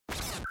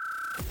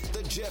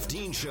Jeff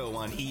Dean Show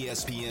on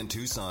ESPN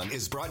Tucson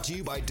is brought to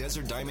you by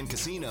Desert Diamond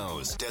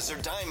Casinos.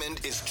 Desert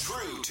Diamond is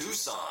true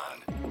Tucson.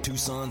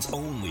 Tucson's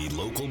only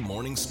local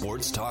morning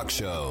sports talk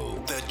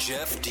show. The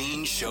Jeff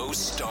Dean Show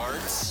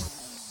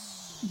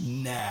starts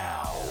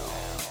now.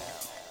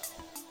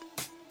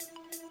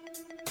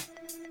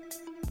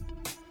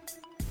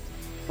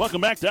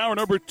 Welcome back to hour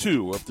number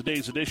 2 of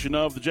today's edition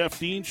of the Jeff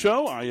Dean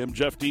Show. I am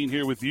Jeff Dean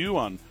here with you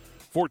on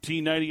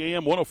 1490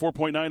 AM,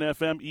 104.9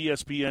 FM,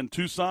 ESPN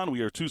Tucson.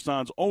 We are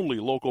Tucson's only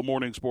local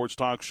morning sports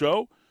talk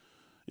show.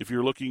 If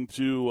you're looking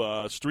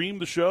to stream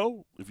the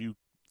show, if you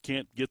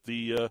can't get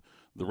the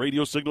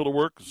radio signal to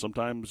work,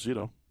 sometimes,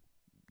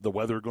 the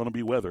weather going to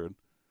be weathered.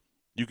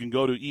 You can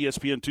go to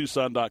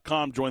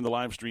espntucson.com, join the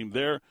live stream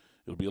there.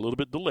 It'll be a little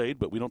bit delayed,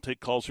 but we don't take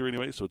calls here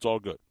anyway, so it's all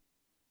good.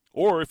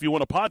 Or if you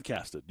want to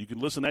podcast it, you can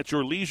listen at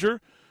your leisure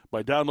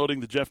by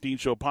downloading the Jeff Dean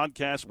Show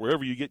podcast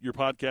wherever you get your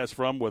podcast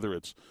from, whether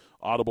it's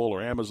Audible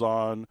or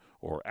Amazon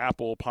or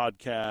Apple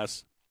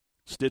Podcasts,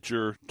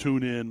 Stitcher,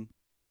 TuneIn,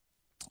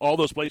 all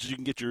those places you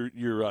can get your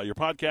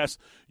podcasts.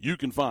 You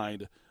can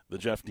find the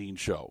Jeff Dean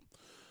Show.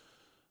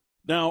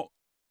 Now,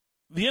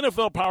 the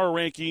NFL Power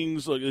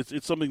Rankings,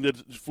 it's something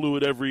that's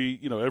fluid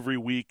every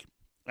week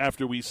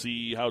after we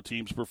see how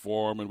teams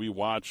perform and we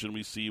watch and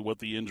we see what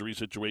the injury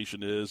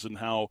situation is and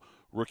how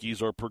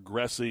rookies are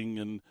progressing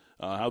and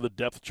how the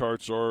depth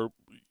charts are,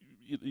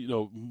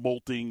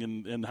 molting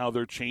and how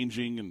they're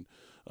changing. And,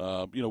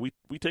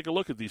 we take a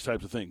look at these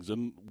types of things.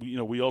 And,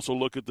 we also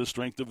look at the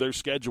strength of their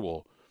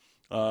schedule.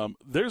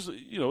 There's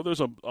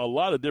a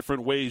lot of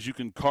different ways you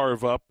can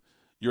carve up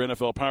your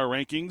NFL Power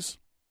Rankings.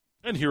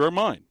 And here are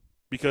mine,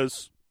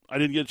 because I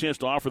didn't get a chance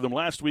to offer them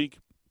last week.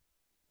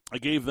 I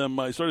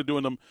started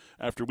doing them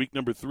after week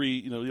number 3.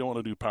 You don't want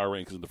to do power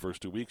rankings in the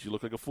first 2 weeks. You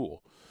look like a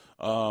fool.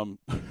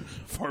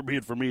 Far be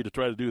it for me to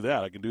try to do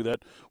that. I can do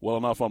that well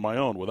enough on my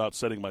own without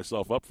setting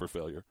myself up for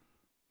failure.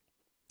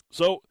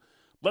 So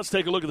let's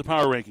take a look at the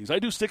power rankings. I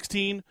do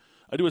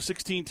a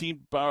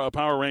 16-team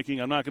power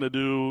ranking. I'm not going to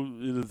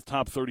do the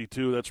top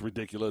 32. That's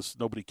ridiculous.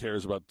 Nobody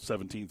cares about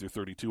 17 through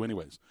 32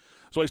 anyways.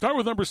 So I start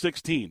with number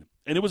 16.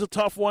 And it was a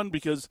tough one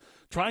because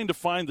trying to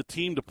find the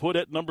team to put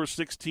at number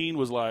 16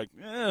 was like,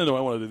 do I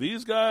want to do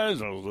these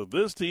guys or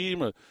this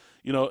team? Or,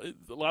 a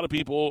lot of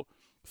people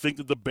think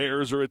that the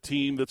Bears are a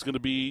team that's going to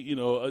be,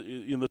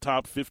 in the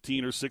top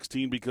 15 or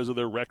 16 because of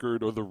their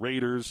record, or the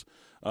Raiders.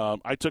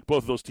 I took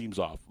both of those teams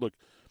off. Look,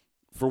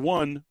 for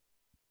one,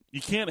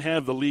 you can't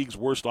have the league's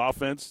worst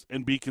offense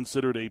and be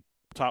considered a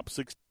top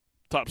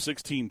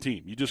 16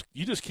 team. You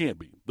just can't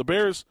be. The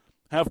Bears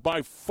have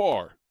by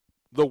far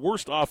the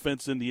worst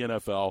offense in the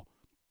NFL.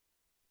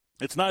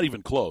 It's not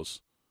even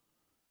close.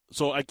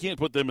 So I can't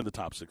put them in the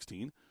top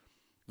 16.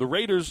 The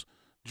Raiders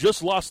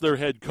just lost their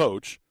head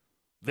coach.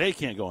 They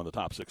can't go in the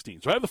top 16.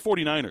 So I have the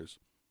 49ers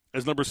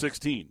as number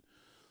 16.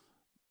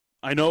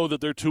 I know that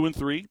they're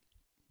 2-3.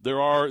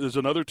 There's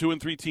another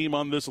 2-3 team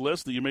on this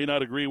list that you may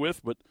not agree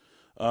with, but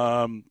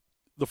the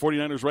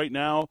 49ers right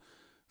now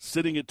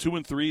sitting at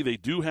 2-3. They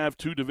do have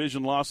 2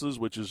 division losses,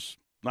 which is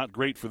not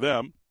great for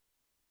them.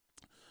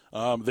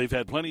 They've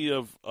had plenty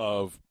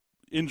of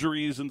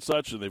injuries and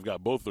such, and they've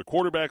got both their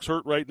quarterbacks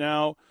hurt right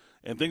now,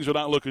 and things are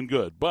not looking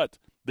good. But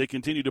they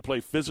continue to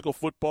play physical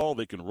football.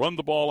 They can run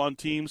the ball on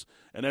teams,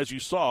 and as you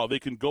saw, they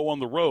can go on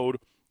the road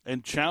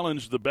and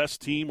challenge the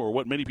best team, or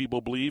what many people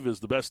believe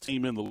is the best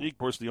team in the league, of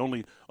course, the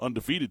only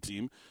undefeated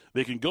team.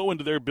 They can go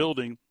into their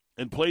building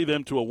and play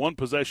them to a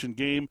one-possession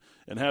game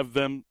and have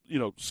them,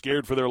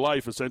 scared for their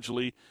life,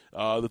 essentially,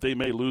 that they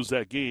may lose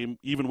that game,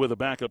 even with a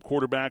backup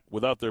quarterback,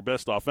 without their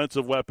best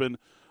offensive weapon,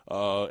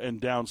 and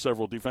down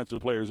several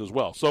defensive players as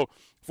well. So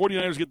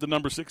 49ers get the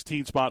number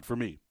 16 spot for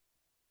me.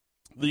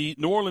 The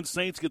New Orleans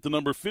Saints get the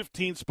number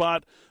 15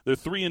 spot. They're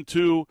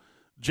 3-2.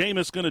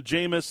 Jameis going to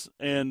Jameis,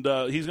 and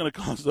he's going to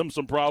cause them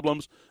some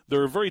problems.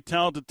 They're a very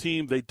talented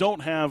team. They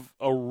don't have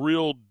a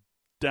real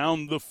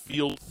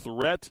down-the-field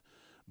threat,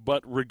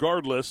 but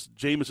regardless,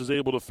 Jameis is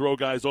able to throw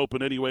guys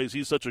open anyways.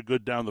 He's such a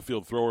good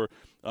down-the-field thrower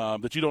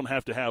that you don't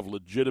have to have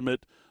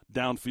legitimate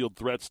downfield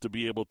threats to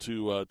be able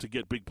to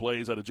get big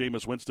plays out of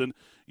Jameis Winston.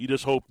 You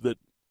just hope that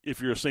if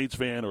you're a Saints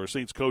fan or a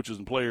Saints coaches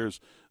and players,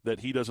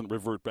 that he doesn't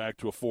revert back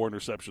to a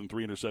 4-interception,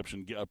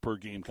 3-interception per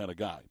game kind of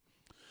guy.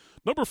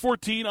 Number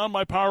 14 on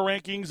my power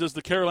rankings is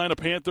the Carolina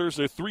Panthers.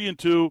 They're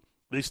 3-2.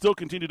 They still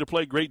continue to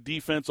play great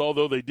defense,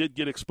 although they did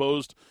get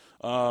exposed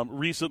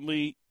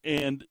recently.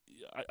 And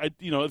I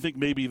think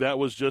maybe that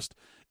was just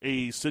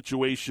a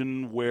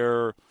situation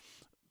where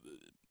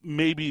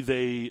maybe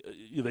they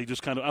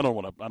just kind of I don't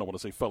want to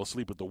say fell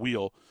asleep at the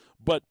wheel,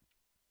 but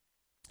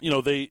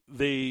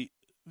they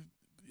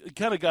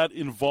kind of got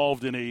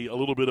involved in a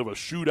little bit of a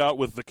shootout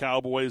with the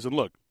Cowboys. And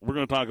look, we're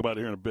going to talk about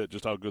it here in a bit,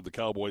 just how good the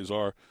Cowboys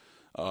are.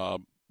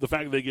 The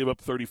fact that they gave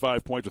up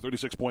 35 points or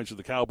 36 points to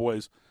the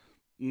Cowboys,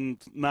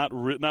 not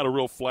a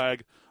real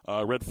flag,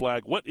 red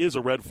flag. What is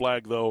a red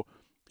flag, though,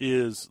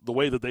 is the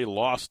way that they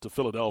lost to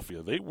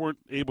Philadelphia. They weren't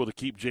able to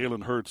keep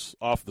Jalen Hurts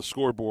off the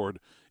scoreboard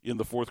in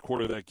the fourth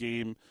quarter of that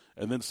game.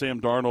 And then Sam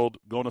Darnold,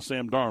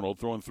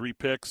 throwing 3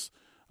 picks.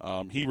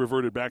 He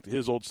reverted back to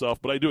his old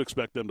self, but I do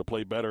expect them to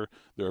play better.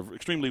 They're an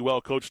extremely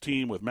well-coached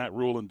team with Matt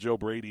Rule and Joe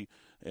Brady,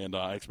 and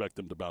I expect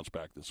them to bounce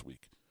back this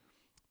week.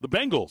 The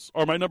Bengals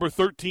are my number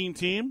 13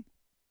 team,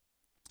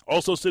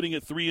 also sitting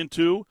at 3-2.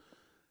 You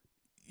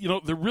know,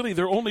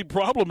 their only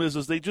problem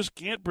is they just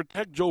can't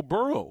protect Joe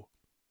Burrow.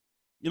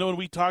 You know, and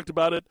we talked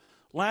about it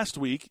last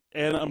week,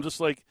 and I'm just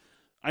like,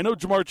 I know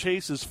Jamar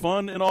Chase is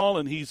fun and all,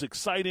 and he's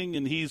exciting,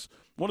 and he's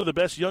one of the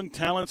best young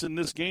talents in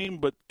this game,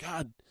 but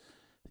God,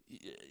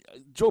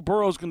 Joe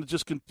Burrow is going to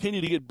just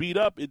continue to get beat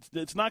up.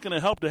 It's not going to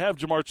help to have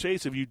Jamar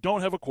Chase if you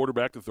don't have a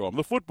quarterback to throw him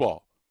the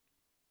football.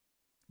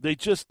 They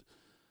just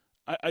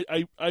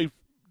I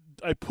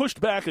pushed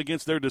back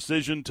against their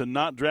decision to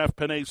not draft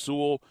Penei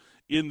Sewell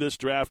in this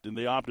draft, and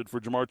they opted for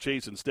Jamar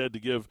Chase instead to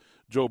give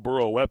Joe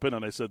Burrow a weapon,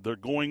 and I said they're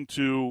going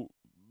to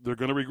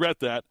regret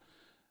that.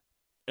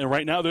 And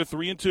right now they're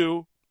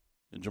 3-2,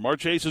 and Jamar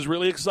Chase is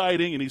really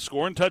exciting, and he's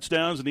scoring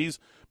touchdowns, and he's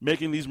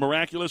making these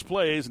miraculous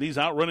plays, and he's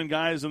outrunning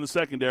guys in the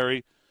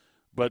secondary.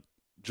 But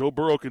Joe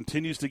Burrow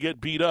continues to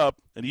get beat up,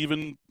 and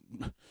even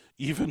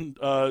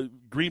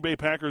Green Bay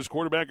Packers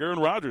quarterback Aaron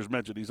Rodgers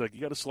mentioned, he's like,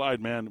 you got to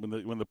slide, man,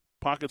 when the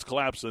pockets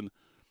collapse, and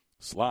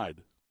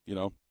slide, you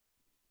know.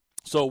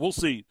 So we'll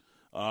see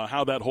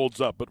how that holds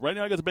up. But right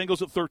now I got the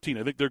Bengals at 13.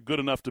 I think they're good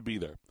enough to be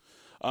there.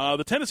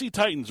 The Tennessee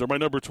Titans are my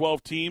number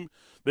 12 team.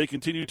 They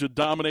continue to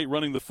dominate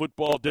running the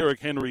football.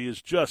 Derrick Henry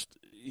is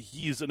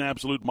he's an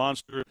absolute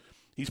monster.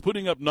 He's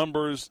putting up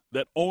numbers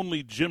that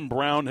only Jim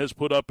Brown has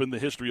put up in the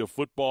history of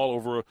football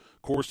over a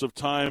course of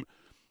time.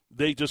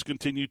 They just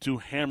continue to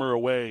hammer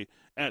away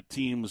at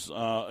teams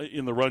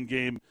in the run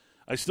game.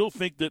 I still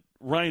think that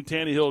Ryan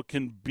Tannehill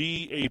can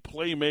be a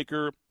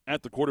playmaker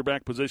at the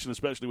quarterback position,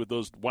 especially with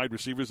those wide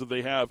receivers that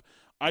they have.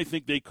 I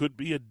think they could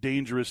be a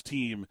dangerous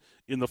team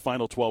in the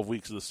final 12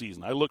 weeks of the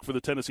season. I look for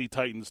the Tennessee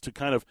Titans to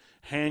kind of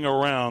hang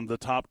around the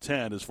top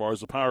 10 as far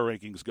as the power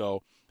rankings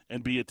go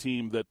and be a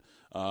team that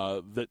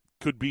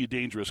could be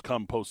dangerous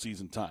come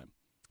postseason time.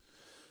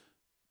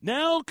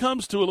 Now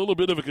comes to a little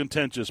bit of a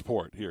contentious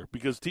part here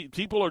because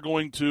people are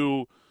going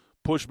to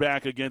push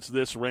back against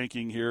this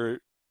ranking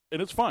here,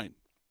 and it's fine.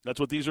 That's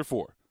what these are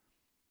for.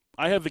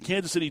 I have the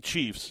Kansas City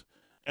Chiefs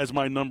as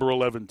my number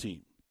 11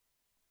 team.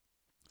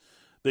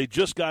 They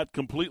just got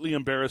completely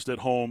embarrassed at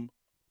home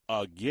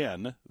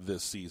again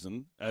this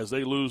season as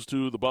they lose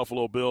to the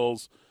Buffalo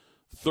Bills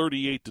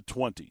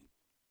 38-20.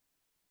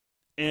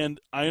 And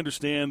I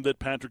understand that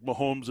Patrick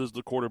Mahomes is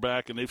the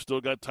quarterback and they've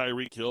still got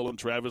Tyreek Hill and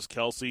Travis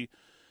Kelce.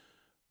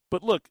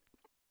 But look,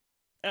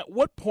 at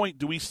what point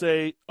do we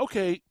say,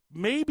 okay,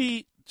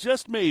 maybe,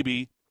 just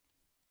maybe,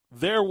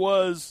 there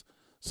was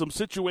some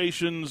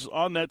situations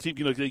on that team,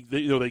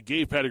 they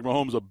gave Patrick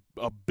Mahomes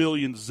a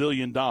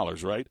zillion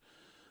dollars, right?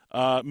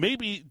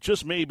 Maybe,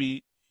 just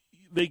maybe,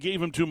 they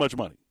gave him too much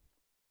money.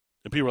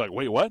 And people are like,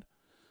 wait, what?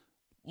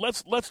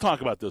 Let's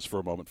talk about this for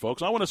a moment,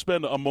 folks. I want to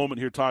spend a moment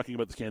here talking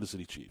about the Kansas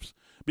City Chiefs.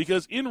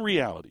 Because in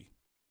reality,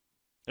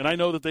 and I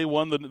know that they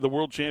won the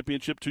World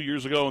Championship 2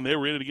 years ago, and they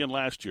were in it again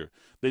last year.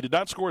 They did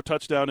not score a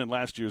touchdown in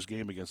last year's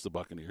game against the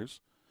Buccaneers.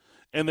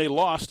 And they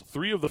lost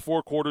 3 of the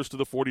 4 quarters to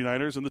the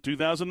 49ers in the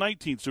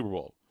 2019 Super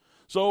Bowl.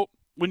 So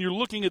when you're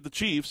looking at the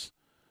Chiefs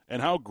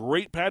and how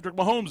great Patrick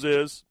Mahomes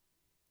is,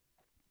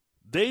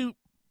 they've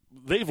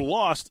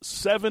lost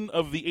 7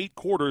 of the 8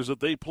 quarters that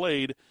they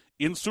played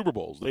in Super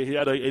Bowls. They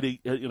had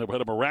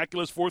a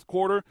miraculous fourth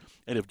quarter,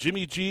 and if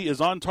Jimmy G is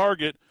on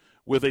target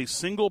with a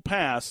single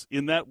pass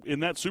in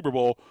that Super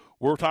Bowl,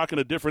 we're talking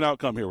a different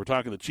outcome here. We're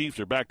talking the Chiefs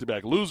are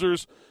back-to-back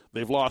losers.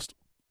 They've lost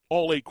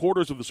all 8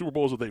 quarters of the Super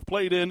Bowls that they've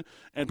played in,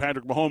 and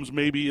Patrick Mahomes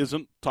maybe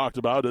isn't talked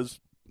about as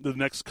the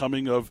next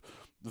coming of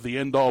the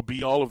end-all,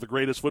 be-all of the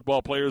greatest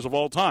football players of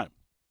all time.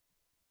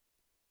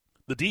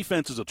 The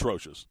defense is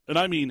atrocious, and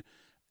I mean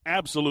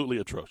absolutely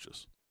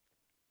atrocious.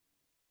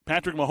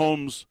 Patrick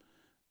Mahomes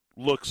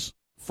looks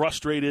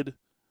frustrated.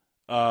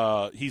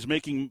 He's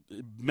making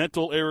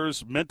mental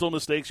errors, mental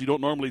mistakes you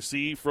don't normally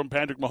see from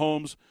Patrick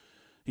Mahomes.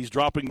 He's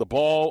dropping the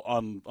ball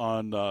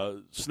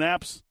on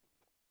snaps.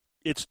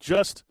 It's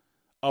just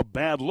a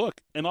bad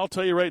look. And I'll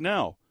tell you right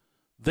now,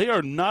 they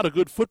are not a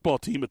good football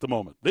team at the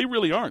moment. They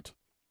really aren't.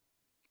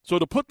 So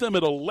to put them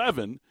at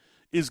 11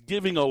 is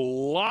giving a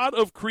lot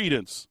of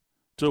credence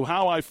to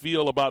how I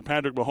feel about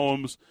Patrick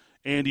Mahomes,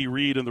 Andy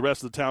Reid, and the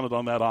rest of the talent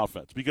on that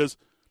offense. Because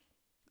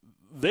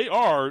they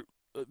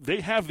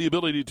have the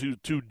ability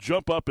to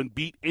jump up and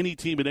beat any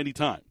team at any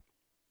time.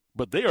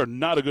 But they are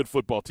not a good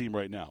football team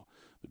right now.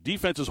 The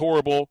defense is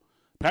horrible.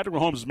 Patrick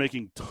Mahomes is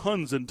making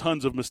tons and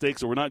tons of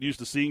mistakes that we're not used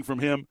to seeing from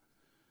him.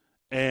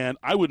 And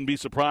I wouldn't be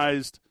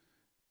surprised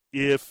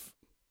if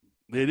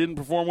they didn't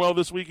perform well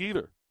this week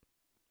either.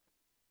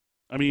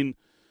 I mean,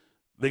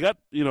 they got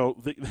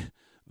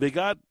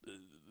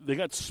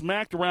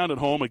smacked around at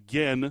home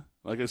again,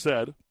 like I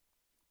said.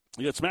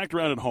 They got smacked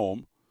around at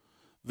home.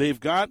 They've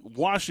got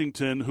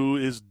Washington, who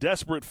is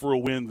desperate for a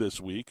win this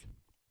week.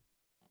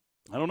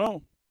 I don't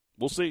know.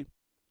 We'll see.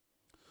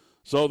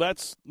 So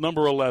that's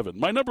number 11.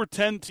 My number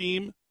 10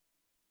 team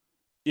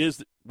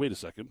is – wait a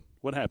second.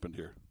 What happened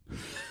here?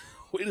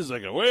 Wait a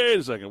second.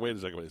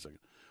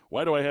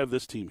 Why do I have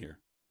this team here?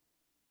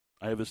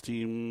 I have this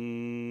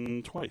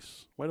team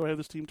twice. Why do I have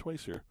this team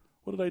twice here?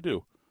 What did I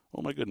do?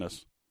 Oh, my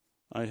goodness.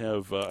 I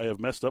have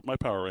messed up my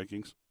power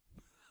rankings.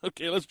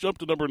 Okay, let's jump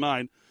to number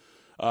 9.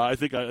 I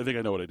think I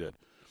know what I did.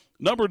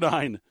 Number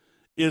 9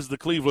 is the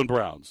Cleveland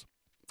Browns.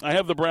 I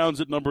have the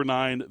Browns at number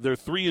 9. They're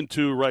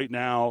 3-2 right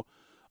now.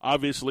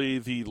 Obviously,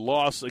 the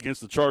loss against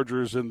the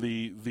Chargers in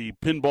the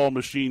pinball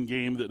machine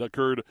game that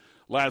occurred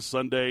last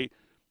Sunday.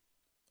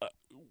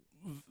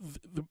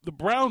 The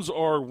Browns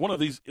are one of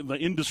these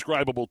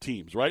indescribable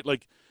teams, right?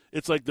 Like,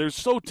 it's like they're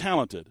so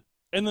talented.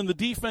 And then the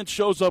defense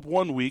shows up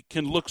one week,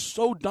 can look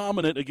so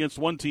dominant against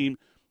one team,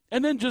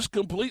 and then just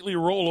completely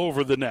roll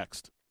over the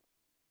next.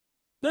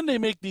 Then they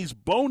make these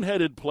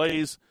boneheaded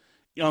plays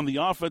on the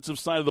offensive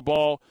side of the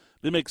ball.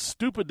 They make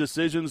stupid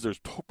decisions.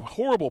 There's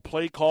horrible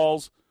play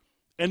calls.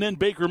 And then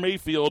Baker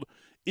Mayfield,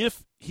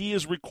 if he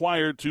is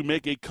required to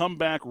make a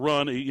comeback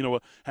run,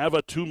 have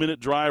a 2-minute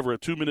drive or a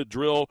 2-minute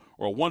drill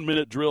or a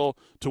 1-minute drill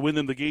to win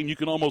in the game, you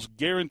can almost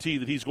guarantee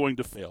that he's going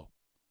to fail.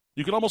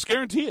 You can almost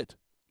guarantee it.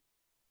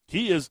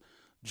 He is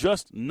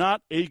just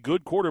not a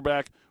good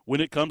quarterback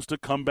when it comes to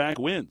comeback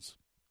wins.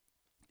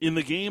 In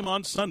the game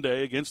on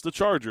Sunday against the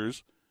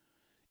Chargers,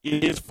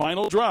 in his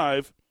final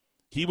drive,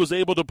 he was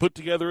able to put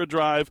together a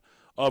drive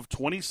of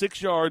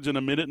 26 yards in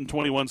 1 minute and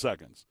 21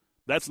 seconds.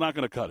 That's not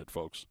going to cut it,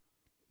 folks.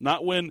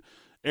 Not when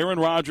Aaron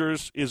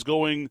Rodgers is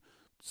going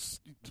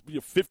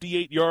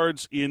 58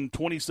 yards in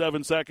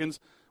 27 seconds,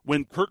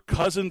 when Kirk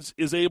Cousins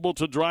is able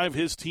to drive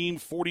his team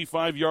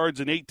 45 yards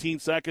in 18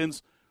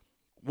 seconds,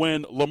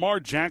 when Lamar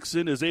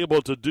Jackson is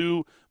able to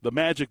do the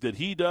magic that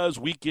he does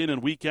week in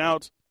and week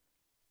out.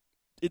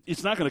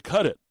 It's not going to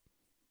cut it.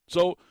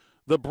 So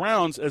the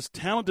Browns, as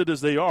talented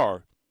as they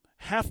are,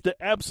 have to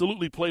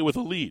absolutely play with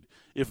a lead.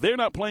 If they're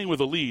not playing with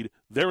a lead,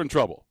 they're in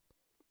trouble.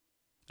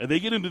 And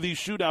they get into these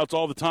shootouts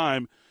all the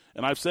time,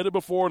 and I've said it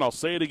before and I'll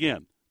say it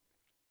again.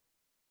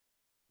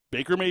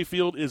 Baker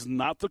Mayfield is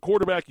not the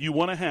quarterback you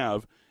want to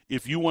have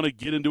if you want to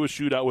get into a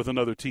shootout with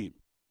another team.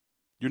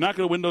 You're not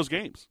going to win those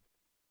games.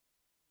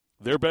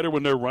 They're better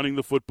when they're running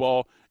the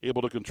football,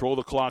 able to control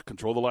the clock,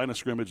 control the line of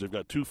scrimmage. They've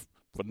got 2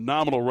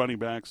 phenomenal running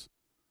backs.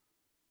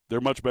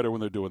 They're much better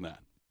when they're doing that.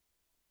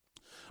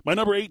 My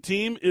number 8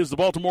 team is the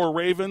Baltimore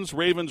Ravens.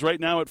 Ravens right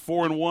now at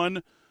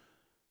 4-1.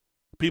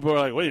 People are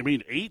like, "Wait, you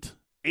mean 8?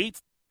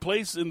 8th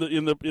place in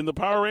the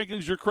power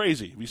rankings? You're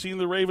crazy. Have you seen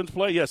the Ravens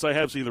play?" Yes, I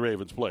have seen the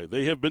Ravens play.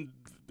 They have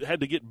had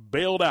to get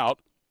bailed out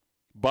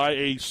by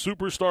a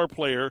superstar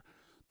player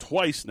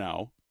twice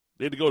now.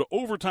 They had to go to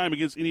overtime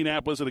against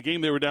Indianapolis in a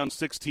game they were down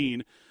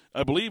 16.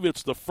 I believe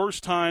it's the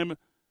first time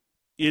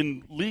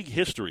in league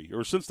history,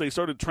 or since they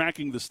started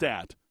tracking the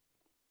stat,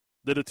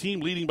 that a team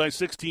leading by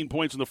 16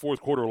 points in the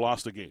fourth quarter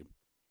lost a game.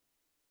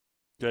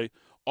 Okay,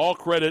 all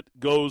credit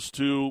goes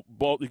to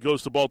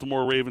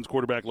Baltimore Ravens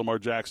quarterback Lamar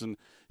Jackson.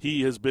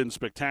 He has been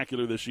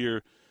spectacular this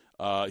year.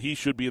 He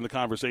should be in the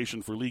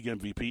conversation for league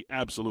MVP.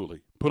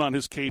 Absolutely, put on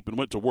his cape and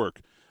went to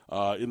work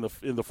in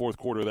the fourth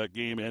quarter of that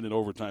game and in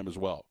overtime as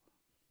well.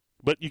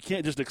 But you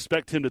can't just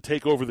expect him to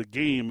take over the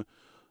game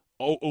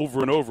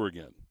over and over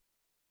again.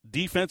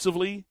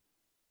 Defensively,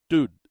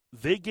 dude,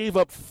 they gave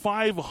up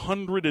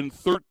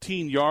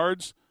 513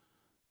 yards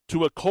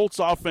to a Colts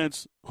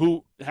offense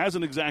who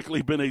hasn't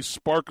exactly been a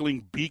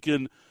sparkling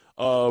beacon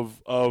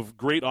of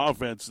great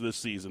offense this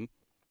season,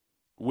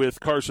 with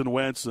Carson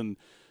Wentz and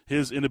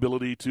his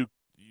inability to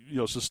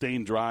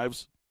sustain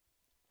drives.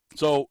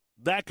 So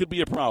that could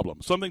be a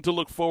problem. Something to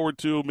look forward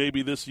to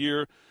maybe this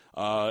year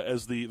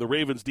as the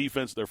Ravens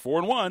defense. They're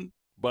 4-1,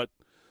 but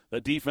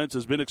that defense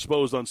has been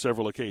exposed on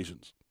several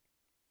occasions.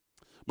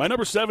 My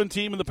number 7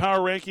 team in the power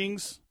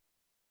rankings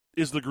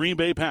is the Green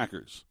Bay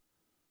Packers.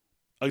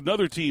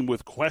 Another team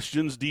with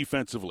questions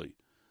defensively.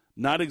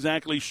 Not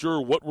exactly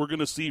sure what we're going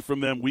to see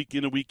from them week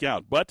in and week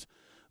out, but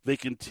they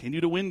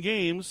continue to win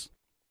games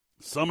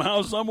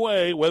somehow, some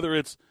way, whether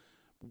it's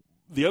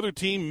the other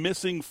team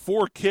missing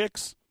 4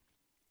 kicks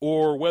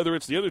or whether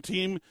it's the other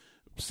team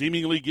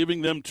seemingly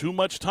giving them too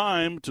much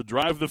time to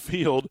drive the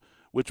field,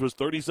 which was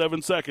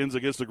 37 seconds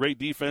against a great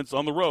defense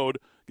on the road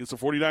against the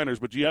 49ers.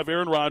 But you have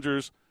Aaron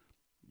Rodgers.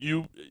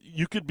 You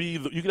could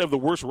have the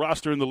worst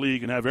roster in the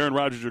league and have Aaron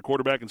Rodgers your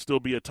quarterback and still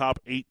be a top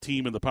 8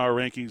 team in the power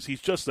rankings.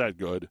 He's just that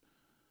good.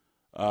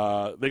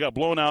 They got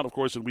blown out, of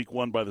course, in week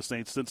 1 by the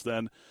Saints. Since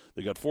then,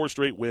 they got 4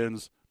 straight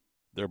wins.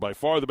 They're by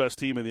far the best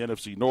team in the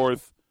NFC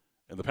North,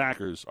 and the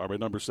Packers are my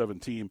number 7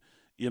 team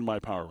in my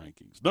power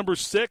rankings. Number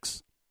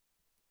 6,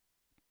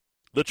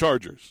 the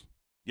Chargers.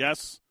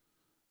 Yes,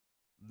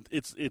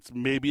 it's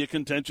maybe a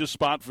contentious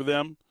spot for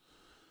them.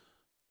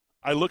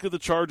 I look at the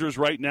Chargers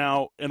right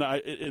now, and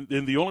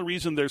the only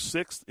reason they're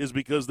 6th is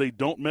because they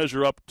don't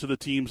measure up to the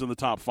teams in the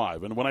top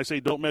 5. And when I say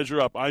don't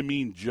measure up, I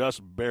mean just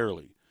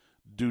barely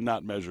do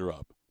not measure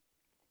up.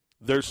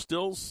 There's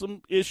still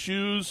some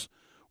issues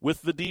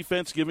with the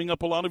defense giving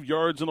up a lot of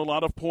yards and a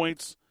lot of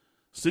points.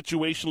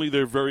 Situationally,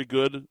 they're very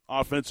good.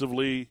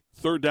 Offensively,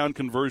 third down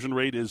conversion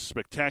rate is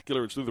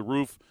spectacular. It's through the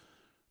roof.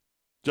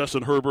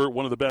 Justin Herbert,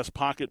 one of the best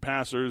pocket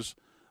passers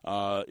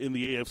in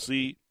the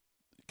AFC.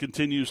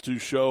 continues to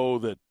show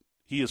that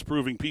he is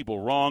proving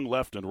people wrong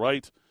left and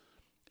right.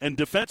 And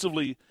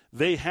defensively,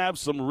 they have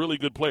some really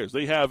good players.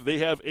 They have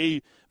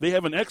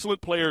an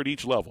excellent player at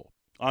each level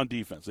on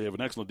defense. They have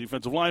an excellent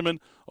defensive lineman,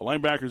 a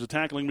linebacker is a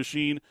tackling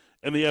machine,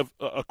 and they have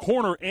a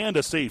corner and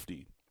a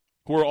safety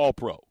who are all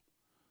pro.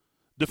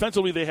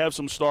 Defensively, they have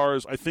some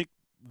stars. I think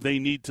they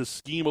need to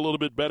scheme a little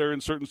bit better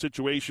in certain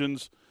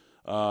situations.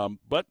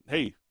 But,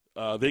 hey,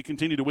 they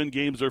continue to win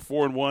games. They're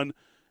 4-1,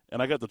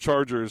 and I got the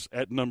Chargers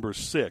at number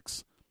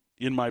 6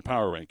 in my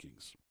power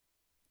rankings.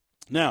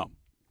 Now,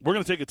 we're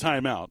going to take a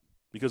timeout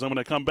because I'm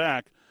going to come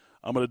back.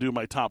 I'm going to do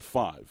my top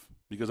 5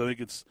 because I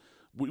think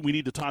we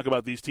need to talk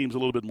about these teams a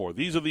little bit more.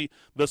 These are the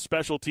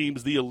special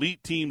teams, the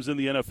elite teams in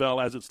the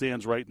NFL as it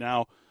stands right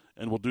now,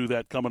 and we'll do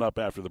that coming up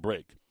after the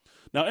break.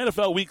 Now,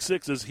 NFL Week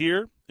 6 is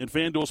here, and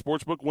FanDuel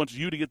Sportsbook wants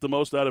you to get the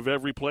most out of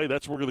every play.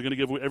 That's where we're going to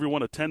give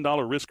everyone a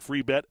 $10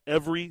 risk-free bet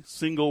every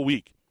single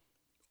week.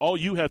 All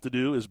you have to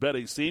do is bet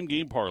a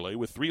same-game parlay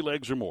with 3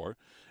 legs or more,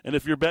 and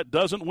if your bet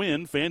doesn't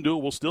win,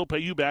 FanDuel will still pay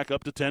you back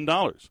up to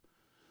 $10.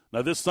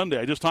 Now, this Sunday,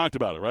 I just talked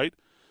about it, right?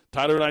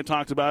 Tyler and I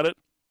talked about it.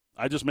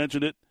 I just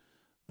mentioned it.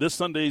 This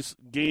Sunday's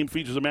game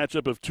features a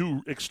matchup of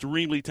 2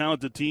 extremely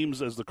talented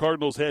teams as the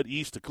Cardinals head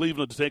east to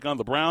Cleveland to take on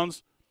the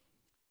Browns.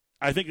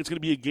 I think it's going to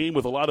be a game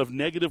with a lot of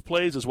negative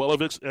plays as well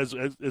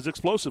as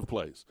explosive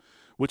plays,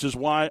 which is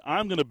why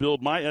I'm going to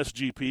build my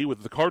SGP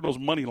with the Cardinals'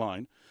 money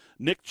line,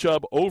 Nick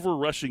Chubb over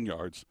rushing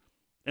yards,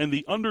 and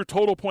the under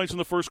total points in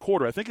the first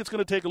quarter. I think it's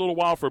going to take a little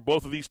while for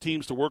both of these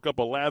teams to work up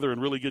a lather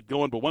and really get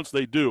going, but once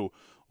they do,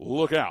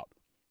 look out.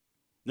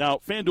 Now,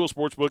 FanDuel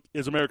Sportsbook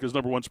is America's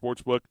 #1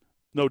 sportsbook,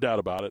 no doubt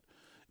about it.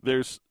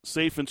 There's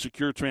safe and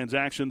secure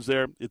transactions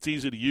there. It's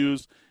easy to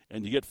use,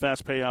 and you get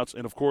fast payouts,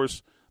 and, of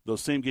course, those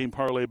same-game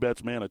parlay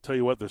bets, man, I tell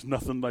you what, there's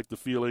nothing like the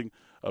feeling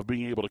of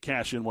being able to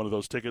cash in one of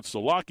those tickets.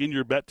 So lock in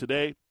your bet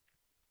today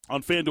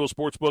on FanDuel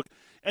Sportsbook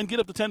and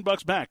get up to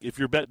 $10 back if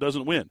your bet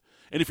doesn't win.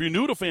 And if you're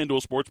new to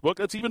FanDuel Sportsbook,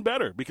 that's even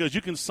better because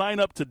you can sign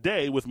up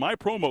today with my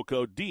promo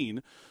code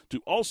DEAN to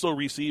also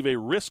receive a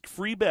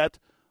risk-free bet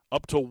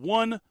up to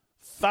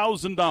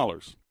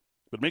 $1,000.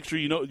 But make sure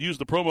you use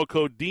the promo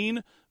code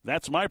DEAN.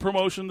 That's my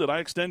promotion that I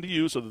extend to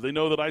you so that they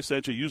know that I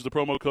sent you. Use the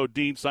promo code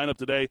DEAN, sign up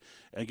today,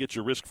 and get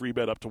your risk-free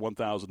bet up to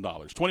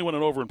 $1,000. 21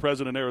 and over and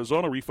present in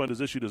Arizona. Refund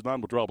is issued as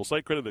non-withdrawable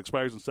site credit that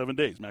expires in 7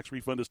 days. Max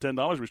refund is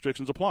 $10.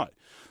 Restrictions apply.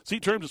 See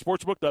terms at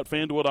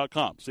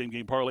sportsbook.fanduel.com.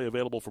 Same-game parlay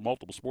available for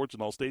multiple sports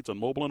in all states on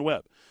mobile and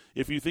web.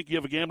 If you think you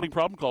have a gambling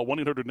problem, call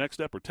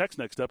 1-800-NEXT-STEP or text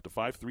NEXT-STEP to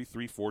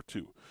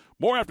 53342.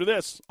 More after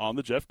this on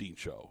The Jeff Dean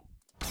Show.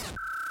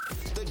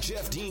 The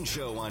Jeff Dean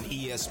Show on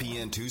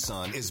ESPN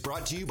Tucson is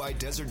brought to you by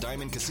Desert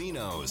Diamond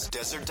Casinos.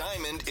 Desert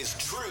Diamond is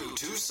true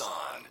Tucson.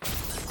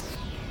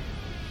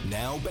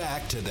 Now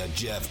back to the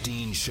Jeff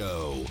Dean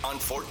Show on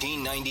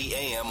 1490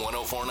 AM,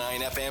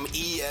 104.9 FM,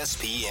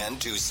 ESPN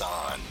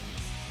Tucson.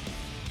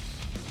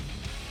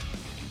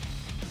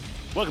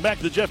 Welcome back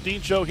to the Jeff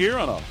Dean Show here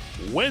on a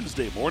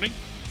Wednesday morning.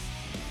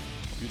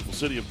 Beautiful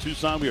city of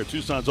Tucson. We are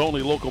Tucson's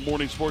only local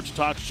morning sports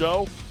talk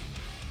show.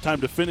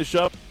 Time to finish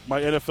up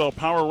my NFL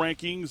power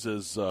rankings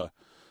as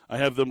I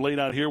have them laid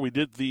out here. We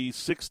did the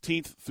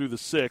 16th through the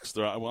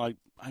 6th.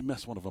 I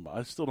messed one of them.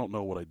 I still don't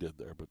know what I did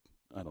there, but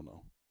I don't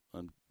know.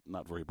 I'm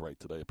not very bright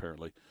today,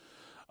 apparently,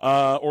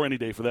 or any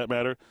day for that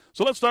matter.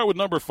 So let's start with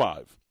number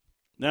 5.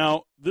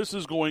 Now, this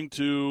is going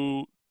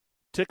to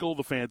tickle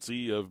the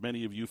fancy of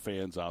many of you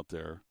fans out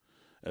there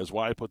as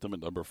why I put them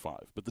at number 5.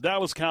 But the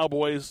Dallas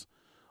Cowboys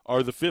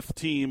are the 5th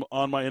team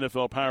on my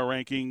NFL power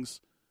rankings.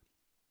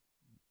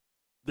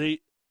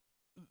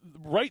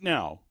 Right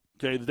now,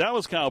 the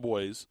Dallas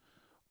Cowboys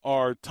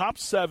are top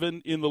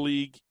 7 in the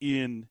league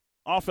in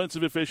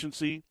offensive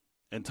efficiency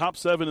and top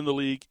 7 in the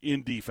league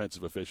in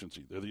defensive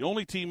efficiency. They're the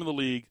only team in the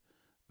league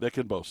that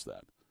can boast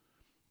that.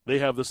 They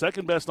have the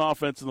second best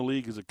offense in the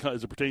league as it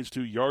pertains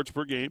to yards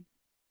per game.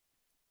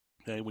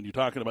 Okay, when you're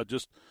talking about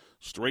just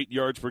straight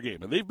yards per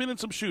game. And they've been in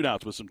some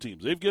shootouts with some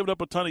teams. They've given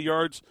up a ton of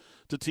yards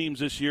to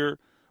teams this year,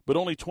 but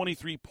only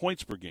 23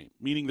 points per game,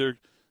 meaning they're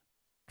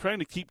trying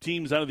to keep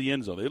teams out of the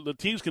end zone. The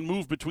teams can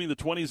move between the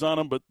 20s on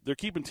them, but they're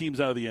keeping teams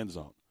out of the end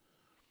zone.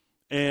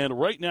 And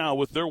right now,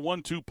 with their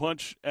 1-2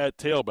 punch at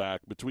tailback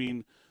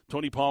between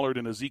Tony Pollard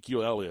and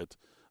Ezekiel Elliott,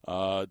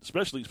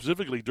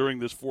 specifically during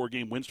this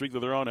 4-game win streak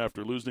that they're on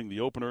after losing the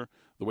opener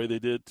the way they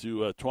did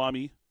to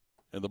Tuami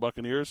and the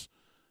Buccaneers,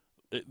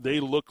 they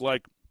look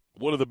like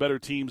one of the better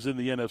teams in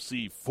the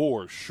NFC,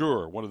 for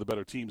sure, one of the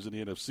better teams in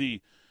the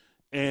NFC.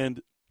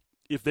 And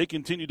if they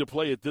continue to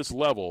play at this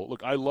level,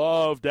 look, I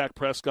love Dak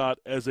Prescott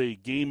as a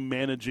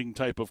game-managing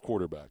type of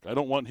quarterback. I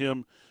don't want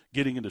him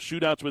getting into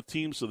shootouts with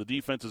teams, so the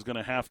defense is going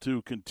to have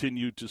to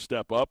continue to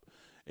step up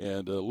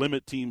and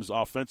limit teams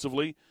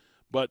offensively.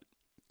 But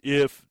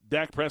if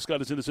Dak Prescott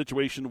is in a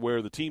situation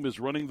where the team is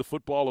running the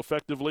football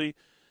effectively,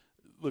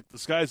 look, the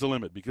sky's the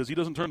limit because he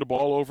doesn't turn the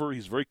ball over.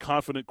 He's a very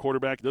confident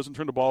quarterback. He doesn't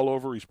turn the ball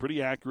over. He's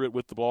pretty accurate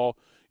with the ball.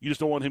 You just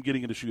don't want him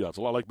getting into shootouts,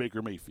 a lot like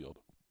Baker Mayfield.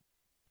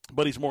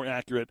 But he's more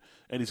accurate,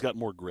 and he's got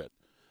more grit.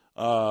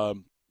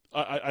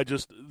 I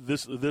just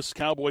this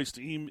Cowboys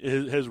team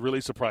has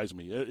really surprised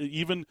me.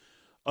 Even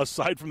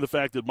aside from the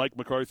fact that Mike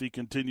McCarthy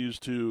continues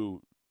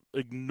to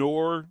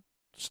ignore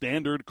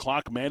standard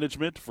clock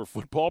management for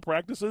football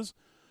practices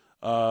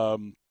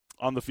on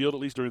the field, at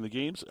least during the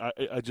games,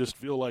 I just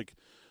feel like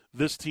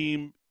this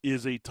team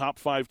is a top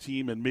 5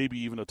 team and maybe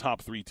even a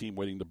top 3 team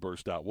waiting to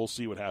burst out. We'll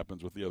see what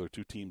happens with the other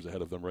 2 teams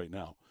ahead of them right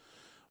now.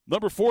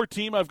 Number 4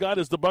 team I've got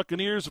is the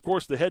Buccaneers. Of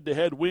course, the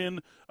head-to-head win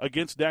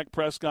against Dak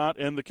Prescott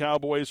and the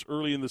Cowboys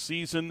early in the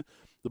season.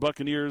 The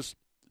Buccaneers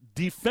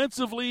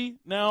defensively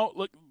now,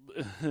 look,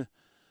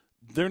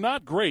 they're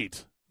not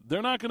great.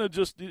 They're not going to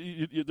just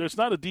 – there's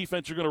not a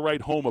defense you're going to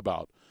write home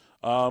about.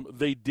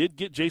 They did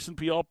get Jason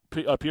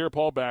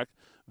Pierre-Paul back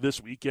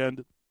this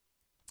weekend,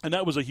 and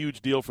that was a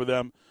huge deal for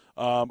them.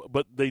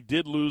 But they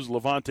did lose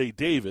Levante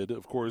David,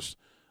 of course,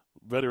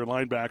 veteran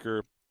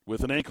linebacker,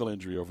 with an ankle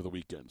injury over the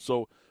weekend.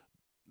 So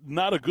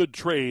not a good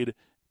trade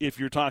if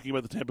you're talking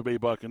about the Tampa Bay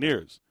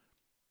Buccaneers.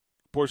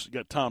 Of course, you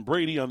got Tom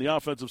Brady on the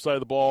offensive side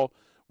of the ball.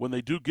 When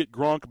they do get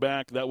Gronk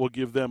back, that will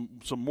give them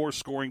some more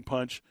scoring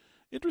punch.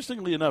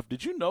 Interestingly enough,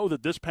 did you know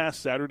that this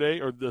past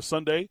Saturday or the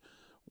Sunday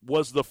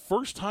was the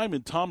first time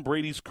in Tom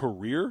Brady's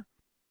career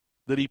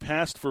that he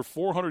passed for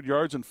 400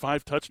 yards and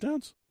 5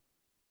 touchdowns?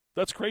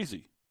 That's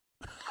crazy.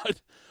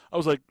 I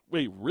was like,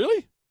 wait,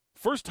 really?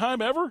 First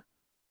time ever?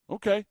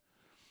 Okay.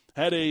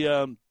 Had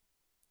a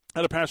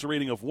passer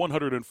rating of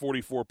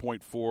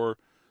 144.4.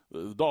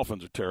 The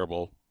Dolphins are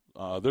terrible.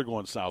 They're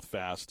going south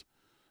fast,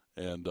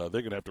 and they're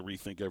going to have to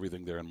rethink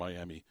everything there in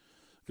Miami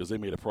because they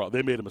made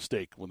a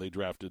mistake when they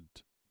drafted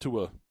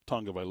Tua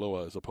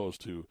Tagovailoa as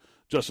opposed to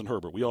Justin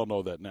Herbert. We all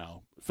know that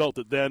now. Felt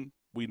it then.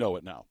 We know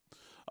it now.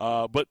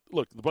 But,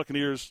 look, the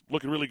Buccaneers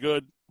looking really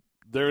good.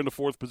 They're in the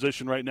 4th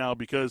position right now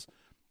because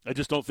I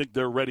just don't think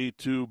they're ready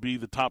to be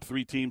the top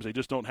 3 teams. They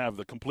just don't have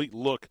the complete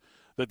look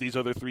that these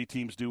other 3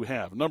 teams do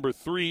have. Number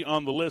 3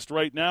 on the list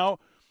right now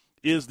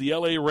is the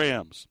L.A.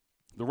 Rams.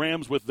 The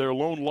Rams with their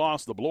lone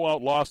loss, the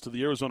blowout loss to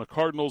the Arizona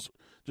Cardinals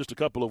just a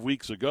couple of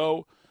weeks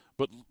ago.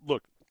 But,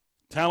 look,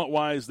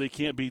 talent-wise, they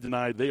can't be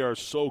denied. They are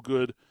so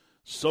good,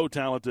 so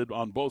talented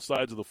on both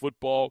sides of the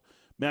football.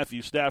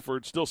 Matthew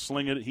Stafford still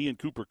slinging it. He and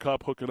Cooper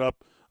Kupp hooking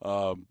up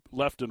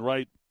left and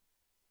right.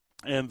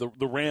 And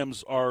the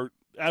Rams are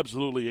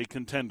absolutely a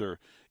contender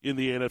in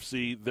the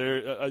NFC.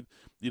 They're,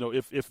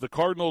 if the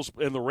Cardinals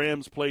and the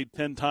Rams played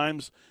 10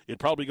 times, it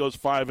probably goes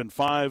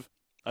 5-5.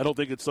 I don't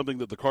think it's something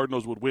that the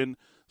Cardinals would win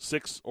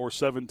 6 or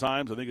 7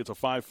 times. I think it's a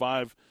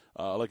 5-5,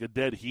 like a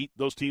dead heat.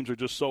 Those teams are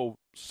just so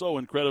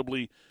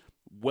incredibly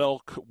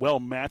well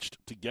matched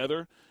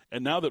together.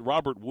 And now that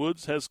Robert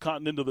Woods has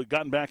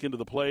gotten back into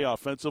the play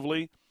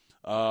offensively,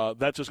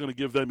 that's just going to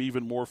give them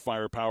even more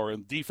firepower.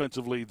 And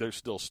defensively, they're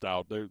still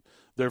stout.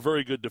 They're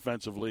very good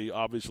defensively,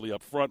 obviously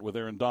up front with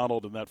Aaron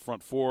Donald in that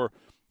front 4.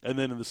 And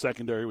then in the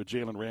secondary with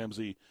Jalen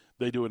Ramsey,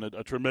 they do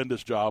a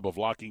tremendous job of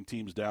locking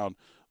teams down.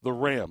 The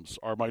Rams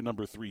are my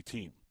number 3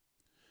 team.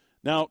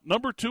 Now,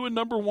 number 2 and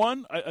number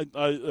 1,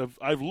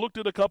 I've looked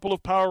at a couple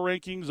of power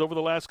rankings over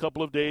the last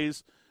couple of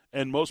days,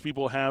 and most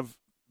people have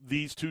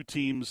these 2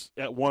 teams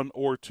at 1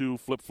 or 2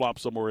 flip-flop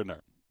somewhere in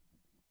there.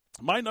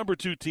 My number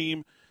 2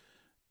 team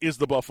is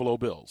the Buffalo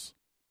Bills.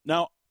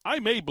 Now, I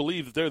may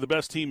believe that they're the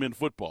best team in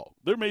football.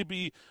 There may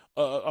be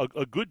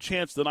a good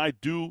chance that I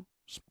do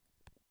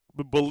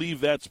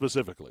believe that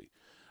specifically.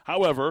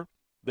 However,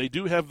 they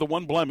do have the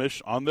one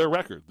blemish on their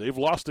record. They've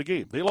lost a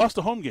game. They lost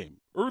a home game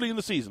early in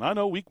the season. I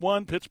know week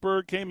 1,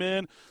 Pittsburgh came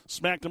in,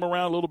 smacked them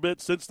around a little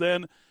bit. Since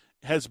then,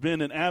 has been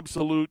an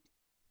absolute,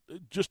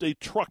 just a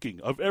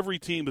trucking of every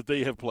team that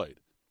they have played.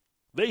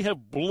 They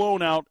have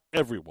blown out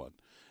everyone.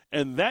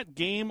 And that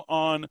game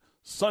on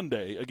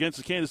Sunday against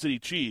the Kansas City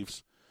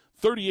Chiefs,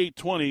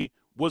 38-20,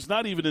 was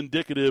not even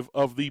indicative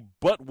of the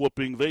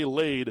butt-whooping they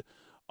laid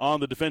on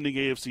the defending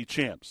AFC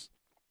champs.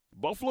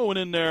 Buffalo went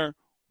in there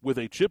with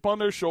a chip on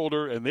their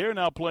shoulder, and they're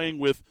now playing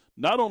with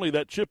not only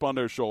that chip on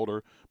their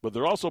shoulder, but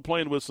they're also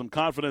playing with some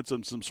confidence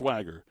and some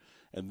swagger.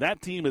 And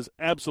that team is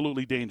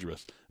absolutely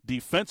dangerous.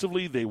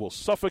 Defensively, they will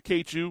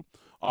suffocate you.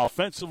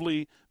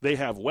 Offensively, they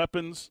have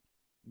weapons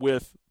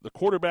with the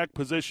quarterback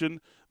position.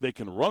 They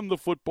can run the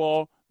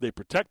football. They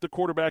protect the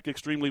quarterback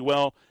extremely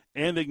well,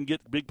 and they can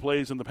get big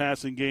plays in the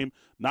passing game,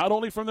 not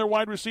only from their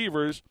wide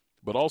receivers,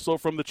 but also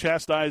from the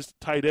chastised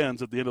tight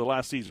ends at the end of the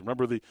last season.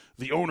 Remember,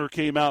 the owner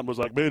came out and was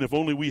like, man, if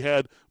only we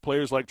had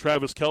players like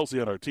Travis Kelce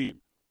on our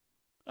team.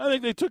 I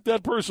think they took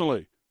that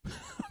personally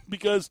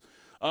because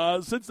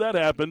since that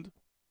happened,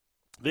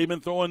 they've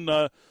been throwing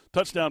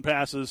touchdown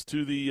passes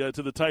to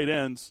the tight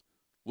ends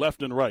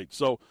left and right.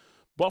 So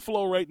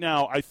Buffalo right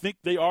now, I think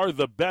they are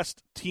the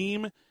best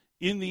team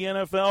in the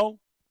NFL,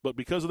 but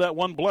because of that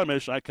one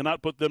blemish, I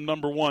cannot put them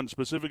number 1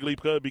 specifically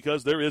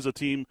because there is a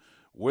team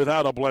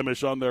without a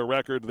blemish on their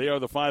record. They are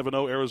the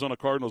 5-0 Arizona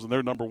Cardinals, and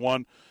they're number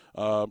 1.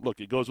 Look,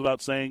 it goes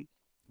without saying,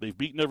 they've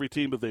beaten every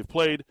team that they've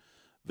played.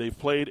 They've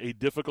played a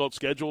difficult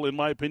schedule, in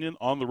my opinion,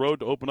 on the road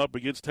to open up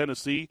against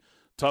Tennessee.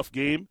 Tough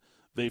game.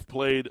 They've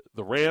played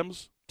the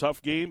Rams.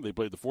 Tough game. They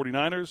played the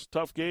 49ers.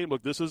 Tough game.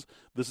 Look, this is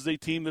a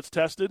team that's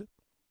tested.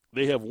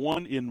 They have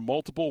won in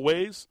multiple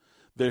ways.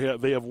 They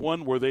have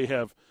won where they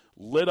have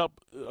lit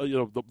up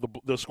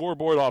the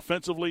scoreboard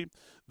offensively.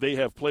 They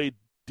have played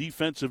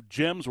defensive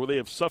gems where they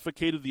have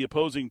suffocated the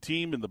opposing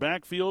team in the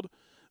backfield.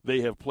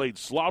 They have played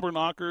slobber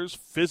knockers,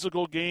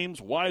 physical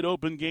games, wide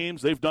open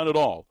games. They've done it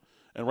all.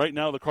 And right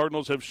now the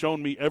Cardinals have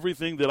shown me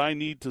everything that I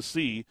need to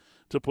see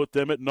to put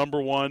them at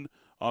number one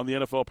on the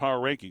NFL Power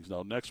Rankings.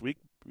 Now, next week,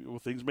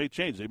 things may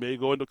change. They may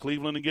go into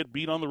Cleveland and get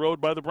beat on the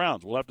road by the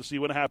Browns. We'll have to see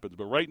what happens.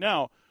 But right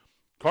now,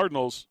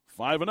 Cardinals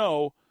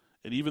 5-0,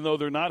 and even though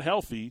they're not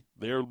healthy,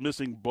 they're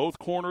missing both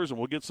corners, and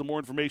we'll get some more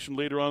information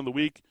later on in the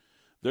week.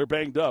 They're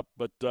banged up,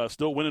 but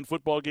still winning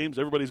football games.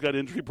 Everybody's got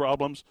injury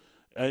problems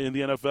in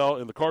the NFL,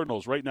 and the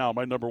Cardinals right now,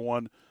 my number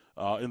one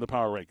in the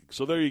power rankings.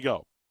 So there you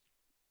go.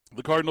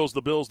 The Cardinals,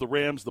 the Bills, the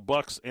Rams, the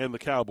Bucks, and the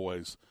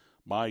Cowboys,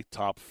 my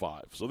top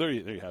five. So there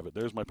you have it.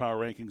 There's my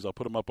power rankings. I'll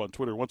put them up on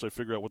Twitter once I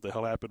figure out what the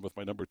hell happened with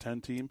my number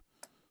 10 team.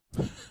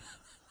 I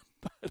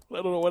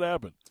don't know what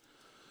happened.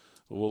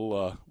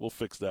 We'll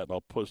fix that, and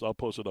I'll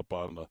post it up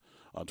on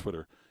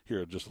Twitter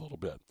here in just a little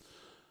bit.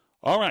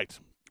 All right,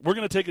 we're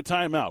going to take a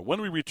timeout. When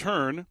we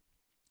return,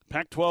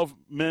 Pac-12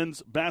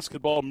 Men's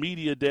Basketball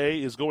Media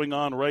Day is going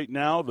on right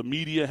now. The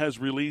media has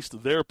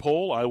released their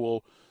poll. I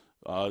will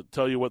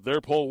tell you what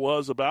their poll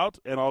was about,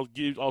 and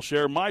I'll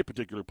share my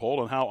particular poll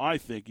on how I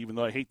think, even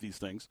though I hate these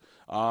things,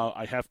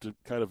 I have to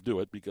kind of do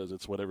it because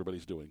it's what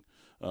everybody's doing.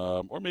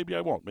 Or maybe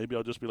I won't. Maybe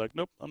I'll just be like,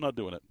 nope, I'm not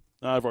doing it.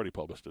 I've already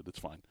published it. It's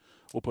fine.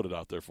 We'll put it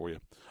out there for you.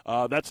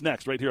 That's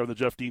next right here on the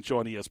Jeff Dean Show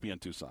on ESPN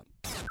Tucson.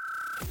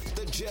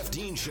 The Jeff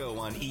Dean Show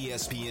on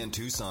ESPN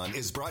Tucson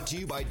is brought to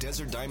you by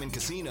Desert Diamond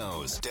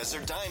Casinos.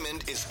 Desert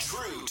Diamond is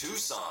true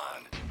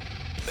Tucson.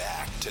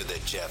 Back to the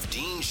Jeff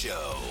Dean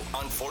Show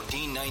on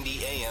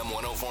 1490 AM,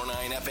 104.9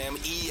 FM,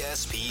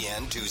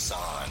 ESPN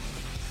Tucson.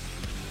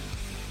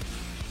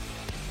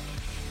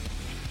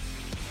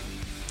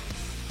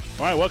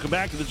 All right, welcome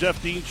back to the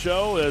Jeff Dean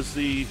Show as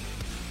the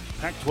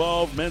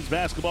Pac-12 Men's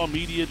Basketball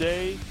Media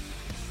Day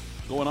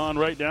going on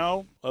right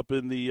now up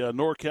in the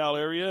NorCal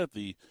area at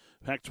the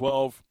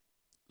Pac-12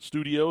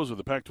 studios, or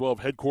the Pac-12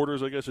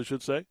 headquarters, I guess I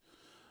should say,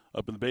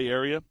 up in the Bay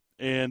Area.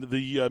 And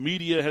the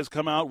media has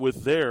come out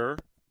with their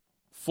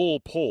full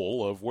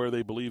poll of where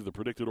they believe the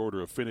predicted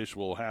order of finish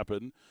will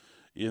happen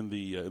in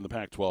the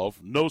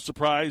Pac-12. No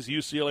surprise,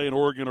 UCLA and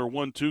Oregon are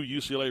 1-2.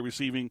 UCLA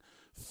receiving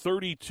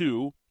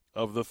 32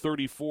 of the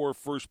 34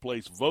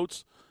 first-place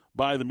votes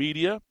by the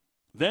media.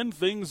 Then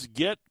things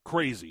get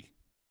crazy.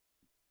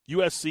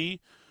 USC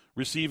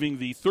receiving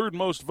the third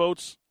most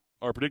votes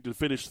are predicted to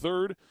finish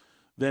third.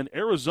 Then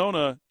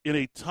Arizona in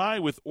a tie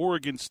with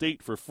Oregon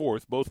State for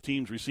fourth, both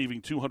teams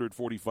receiving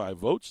 245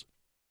 votes.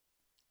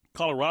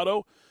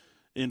 Colorado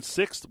in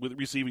sixth with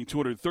receiving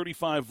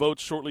 235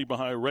 votes.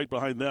 Right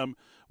behind them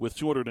with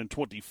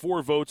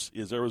 224 votes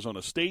is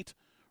Arizona State.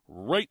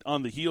 Right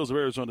on the heels of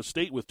Arizona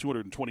State with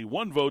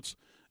 221 votes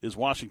is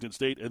Washington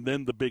State, and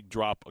then the big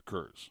drop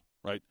occurs,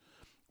 right?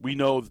 We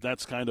know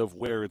that's kind of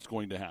where it's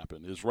going to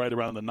happen, is right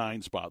around the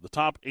 9 spot. The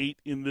top 8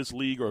 in this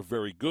league are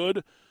very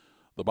good.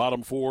 The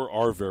bottom 4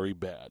 are very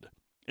bad.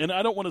 And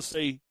I don't want to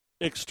say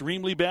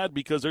extremely bad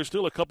because there's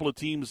still a couple of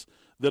teams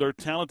that are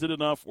talented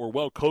enough or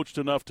well coached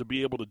enough to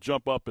be able to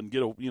jump up and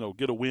get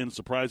a win,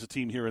 surprise a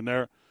team here and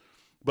there.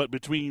 But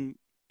between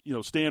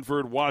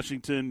Stanford,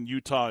 Washington,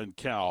 Utah, and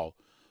Cal,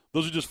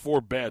 those are just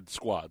 4 bad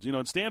squads.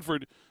 In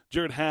Stanford,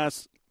 Jared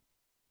Haas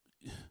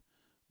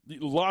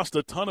lost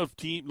a ton of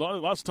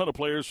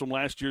players from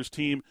last year's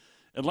team,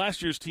 and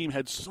last year's team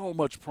had so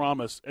much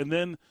promise, and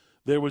then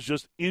there was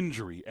just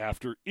injury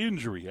after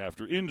injury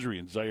after injury,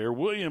 and Zaire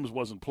Williams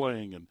wasn't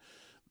playing, and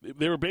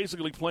they were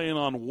basically playing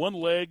on one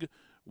leg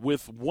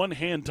with one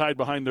hand tied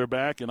behind their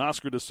back, and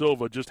Oscar da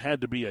Silva just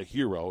had to be a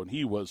hero, and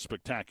he was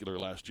spectacular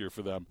last year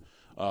for them.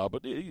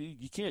 But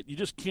you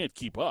just can't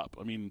keep up.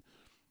 I mean,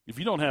 if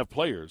you don't have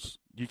players,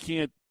 you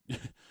can't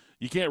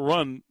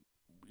run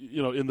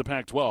in the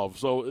Pac-12.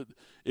 So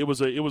it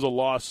was a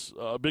loss,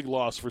 a big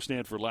loss for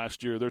Stanford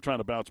last year. They're trying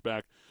to bounce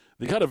back.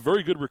 They got a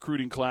very good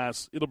recruiting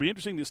class. It'll be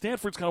interesting.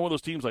 Stanford's kind of one of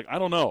those teams, like, I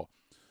don't know.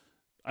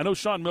 I know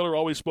Sean Miller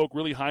always spoke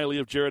really highly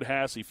of Jared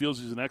Haas. He feels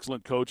he's an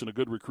excellent coach and a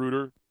good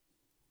recruiter.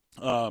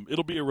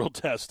 It'll be a real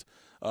test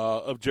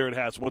of Jared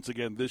Haas once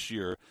again this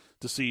year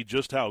to see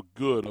just how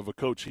good of a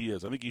coach he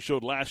is. I think he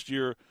showed last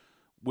year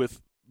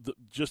with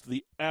just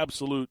the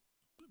absolute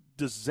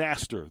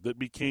disaster that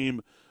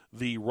became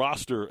the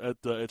roster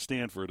at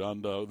Stanford.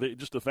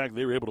 Just the fact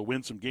they were able to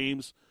win some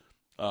games,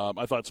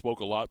 I thought spoke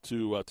a lot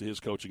to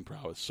his coaching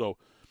prowess. So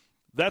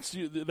that's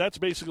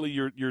basically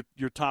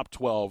your top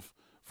 12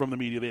 from the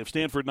media. They have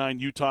Stanford 9,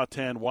 Utah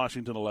 10,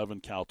 Washington 11,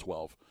 Cal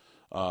 12.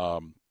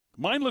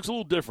 Mine looks a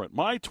little different.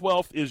 My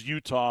 12th is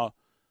Utah.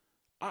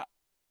 I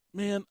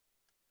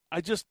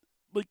just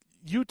like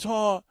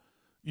Utah.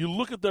 You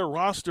look at their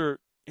roster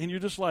and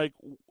you're just like,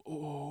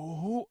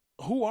 who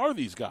are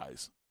these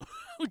guys?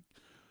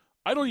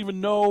 I don't even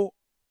know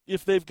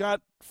if they've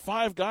got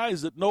 5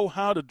 guys that know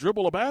how to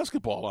dribble a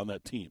basketball on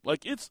that team.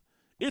 Like, it's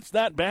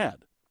that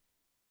bad.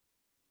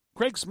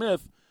 Craig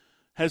Smith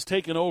has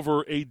taken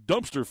over a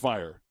dumpster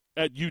fire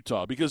at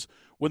Utah, because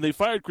when they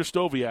fired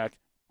Krystkowiak,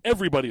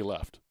 everybody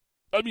left.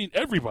 I mean,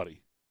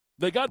 everybody.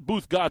 They got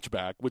Booth Gotch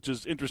back, which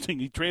is interesting.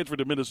 He transferred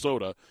to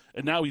Minnesota,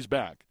 and now he's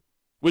back,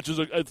 which is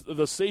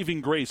the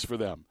saving grace for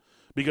them,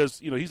 because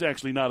he's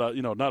actually not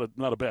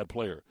a bad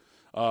player.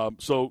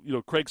 So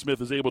Craig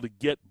Smith is able to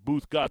get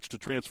Booth Gotch to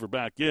transfer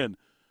back in,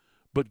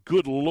 but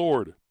good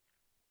Lord,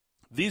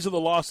 these are the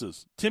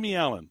losses. Timmy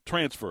Allen,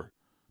 transfer.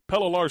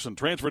 Pelle Larsson,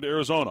 transferred to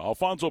Arizona.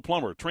 Alfonso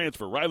Plummer,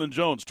 transfer. Rylan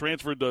Jones,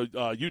 transferred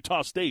to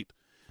Utah State.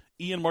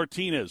 Ian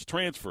Martinez,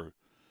 transfer.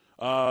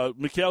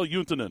 Mikael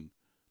Juntunen,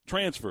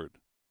 transferred.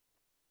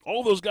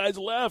 All those guys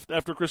left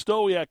after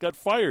Krystkowiak got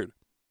fired.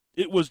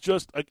 It was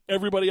just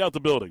everybody out the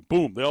building.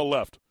 Boom, they all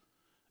left.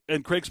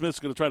 And Craig Smith's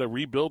going to try to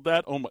rebuild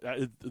that. Oh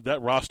my,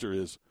 that roster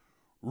is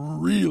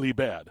really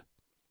bad.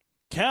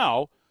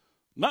 Cal,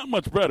 not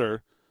much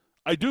better.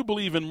 I do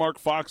believe in Mark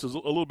Fox a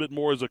little bit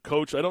more as a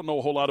coach. I don't know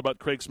a whole lot about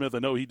Craig Smith. I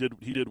know he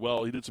did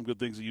well. He did some good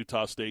things at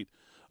Utah State.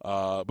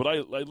 But I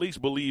at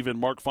least believe in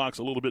Mark Fox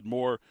a little bit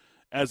more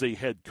as a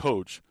head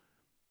coach.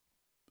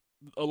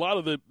 A lot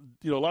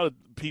of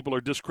people are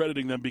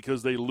discrediting them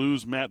because they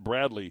lose Matt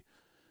Bradley.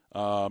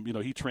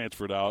 He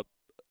transferred out.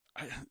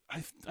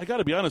 I got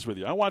to be honest with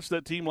you. I watched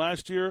that team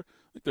last year.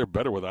 I think they're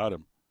better without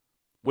him.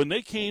 When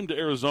they came to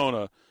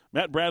Arizona,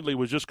 Matt Bradley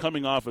was just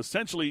coming off,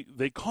 essentially,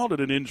 they called it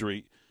an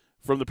injury.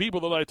 From the people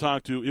that I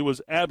talked to, it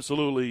was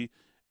absolutely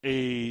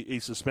a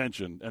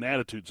suspension, an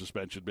attitude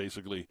suspension,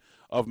 basically,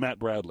 of Matt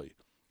Bradley.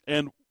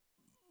 And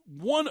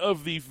one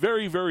of the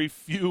very, very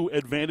few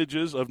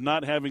advantages of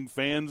not having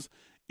fans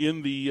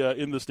in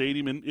the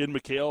stadium in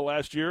McHale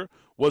last year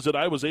was that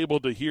I was able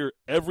to hear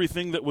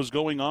everything that was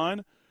going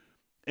on.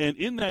 And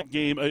in that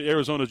game,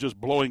 Arizona's just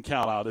blowing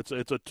Cal out. It's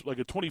like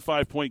a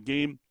 25-point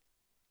game,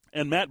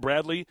 and Matt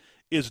Bradley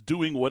is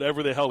doing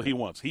whatever the hell he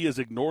wants. He is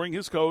ignoring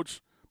his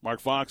coach. Mark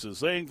Fox is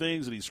saying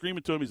things, and he's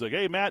screaming to him. He's like,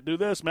 "Hey, Matt, do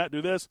this. Matt,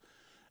 do this."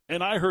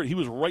 And I heard he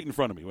was right in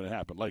front of me when it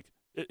happened,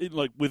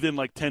 like within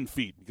 10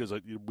 feet, because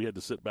we had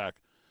to sit back.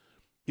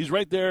 He's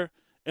right there,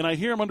 and I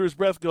hear him under his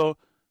breath go,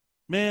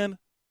 "Man,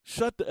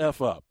 shut the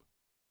F up."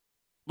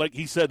 Like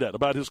he said that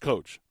about his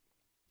coach.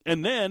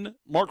 And then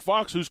Mark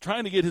Fox, who's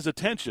trying to get his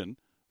attention,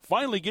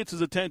 finally gets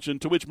his attention,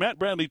 to which Matt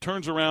Bradley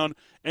turns around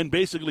and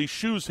basically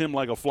shoos him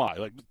like a fly.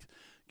 Like,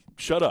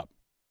 shut up.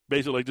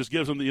 Basically just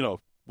gives him the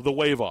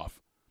wave off.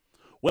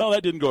 Well,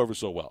 that didn't go over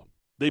so well.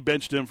 They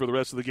benched him for the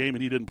rest of the game,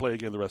 and he didn't play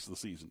again the rest of the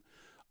season.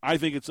 I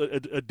think it's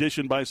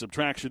addition by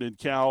subtraction in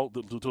Cal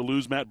to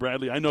lose Matt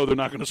Bradley. I know they're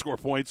not going to score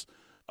points,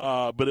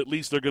 but at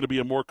least they're going to be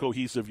a more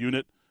cohesive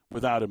unit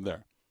without him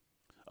there.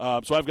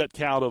 So I've got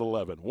Cal at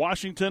 11.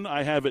 Washington,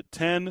 I have at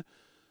 10.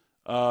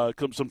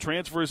 Some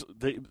transfers.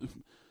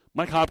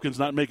 Mike Hopkins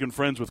not making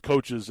friends with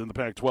coaches in the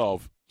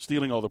Pac-12,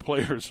 stealing all the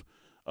players.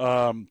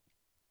 Of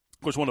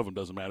course, one of them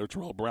doesn't matter.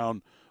 Terrell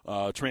Brown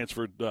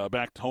transferred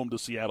back home to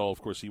Seattle.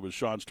 Of course, he was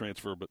Sean's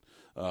transfer, but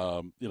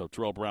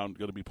Terrell Brown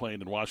going to be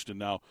playing in Washington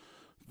now.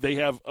 They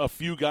have a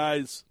few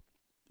guys,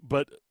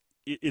 but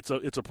it's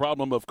a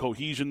problem of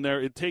cohesion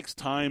there. It takes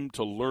time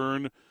to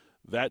learn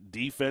that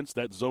defense,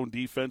 that zone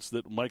defense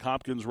that Mike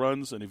Hopkins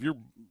runs, and if you're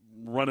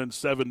running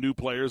 7 new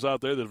players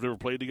out there that have never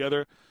played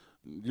together,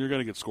 you're going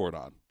to get scored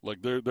on.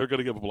 Like they're going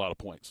to give up a lot of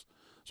points.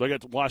 So I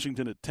got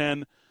Washington at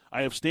 10.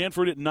 I have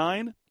Stanford at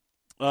 9.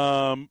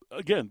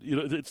 Again,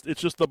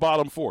 it's just the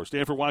bottom 4.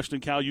 Stanford, Washington,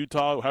 Cal,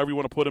 Utah, however you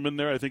want to put them in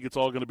there. I think it's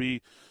all going to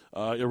be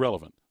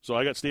irrelevant. So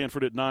I got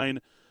Stanford at 9.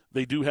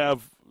 They do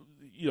have,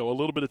 a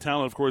little bit of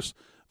talent. Of course,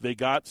 they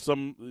got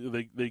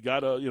they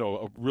got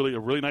a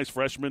really nice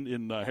freshman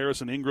in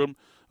Harrison Ingram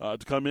to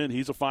come in.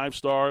 He's a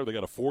 5-star. They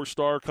got a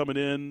 4-star coming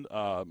in.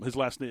 His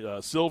last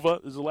name Silva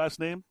is the last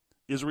name.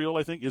 Israel,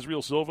 I think.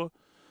 Israel Silva.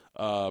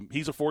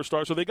 He's a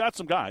 4-star. So they got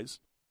some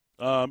guys.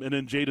 And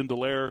then Jaden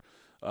Dallaire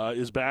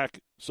is back,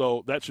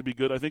 so that should be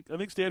good. I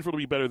think Stanford will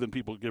be better than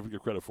people give you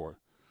credit for.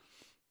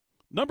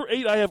 Number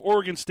 8, I have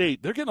Oregon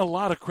State. They're getting a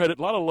lot of credit,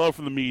 a lot of love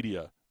from the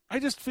media. I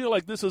just feel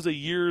like this is a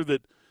year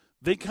that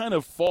they kind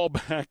of fall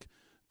back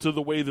to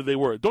the way that they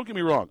were. Don't get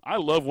me wrong. I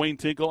love Wayne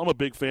Tinkle. I'm a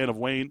big fan of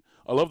Wayne.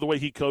 I love the way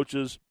he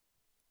coaches.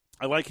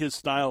 I like his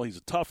style. He's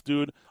a tough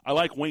dude. I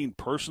like Wayne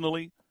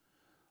personally.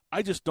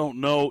 I just don't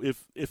know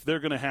if they're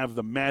going to have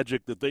the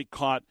magic that they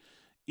caught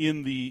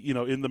in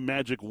the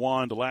magic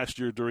wand last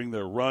year during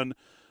their run.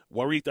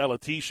 Warith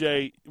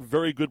Alatishe,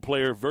 very good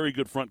player, very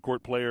good front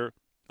court player.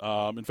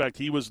 In fact,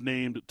 he was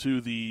named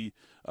to the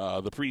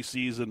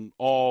preseason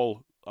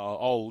all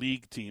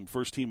league team,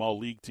 first team all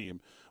league team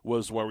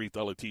was Warith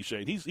Alatishe,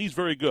 and he's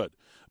very good.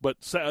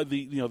 But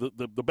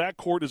the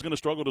backcourt is going to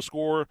struggle to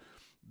score.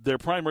 Their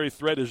primary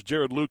threat is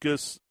Jared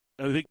Lucas.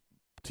 I think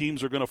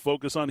teams are going to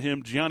focus on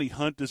him. Gianni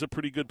Hunt is a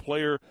pretty good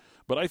player,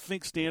 but I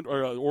think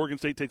Oregon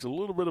State takes a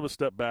little bit of a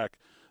step back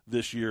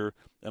this year,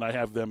 and I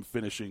have them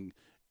finishing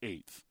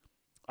 8th.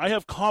 I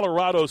have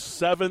Colorado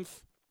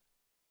 7th.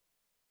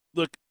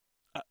 Look,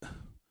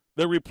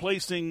 they're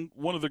replacing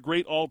one of the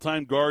great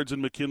all-time guards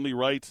in McKinley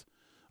Wright,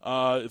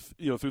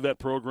 through that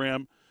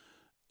program.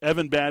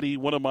 Evan Batty,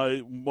 one of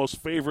my most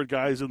favorite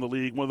guys in the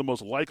league, one of the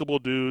most likable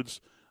dudes.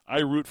 I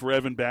root for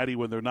Evan Batty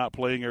when they're not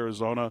playing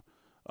Arizona.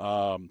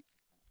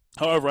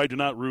 However, I do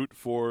not root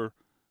for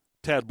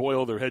Tad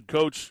Boyle, their head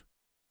coach,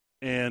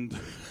 and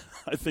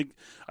I think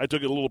I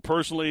took it a little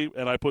personally,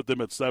 and I put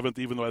them at 7th,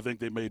 even though I think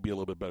they may be a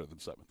little bit better than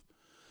 7th.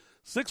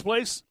 6th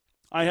place,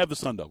 I have the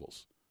Sun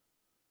Devils.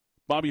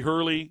 Bobby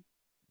Hurley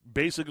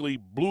basically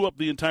blew up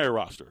the entire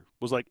roster.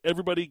 Was like,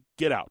 everybody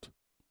get out.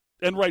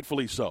 And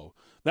rightfully so.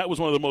 That was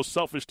one of the most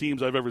selfish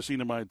teams I've ever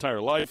seen in my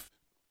entire life.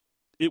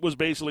 It was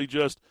basically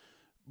just,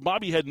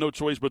 Bobby had no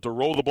choice but to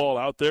roll the ball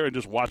out there and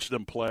just watch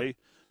them play.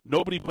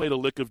 Nobody played a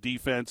lick of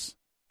defense.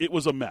 It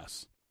was a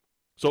mess.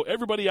 So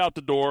everybody out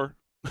the door.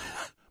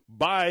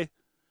 Bye.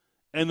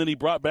 And then he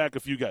brought back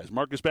a few guys.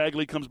 Marcus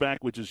Bagley comes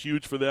back, which is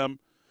huge for them.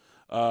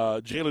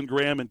 Jalen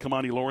Graham and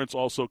Kamani Lawrence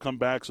also come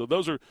back. So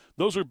those are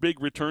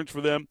big returns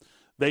for them.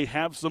 They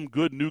have some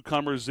good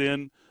newcomers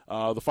in.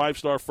 The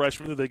 5-star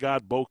freshman that they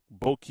got,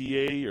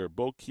 Bokiai.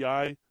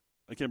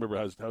 I can't remember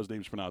how his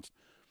name's pronounced.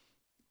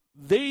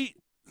 They're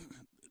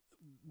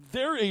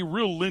a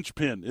real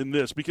linchpin in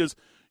this because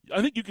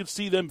I think you could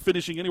see them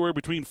finishing anywhere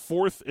between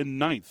 4th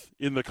and 9th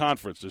in the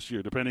conference this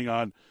year, depending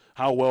on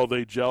how well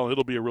they gel.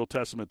 It'll be a real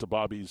testament to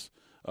Bobby's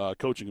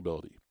coaching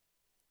ability.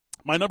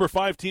 My number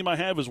 5 team I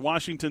have is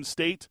Washington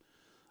State.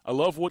 I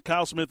love what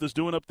Kyle Smith is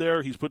doing up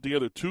there. He's put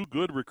together 2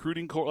 good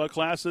recruiting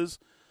classes.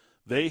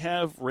 They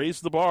have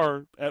raised the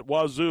bar at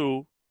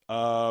Wazoo,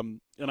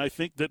 and I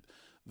think that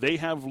they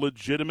have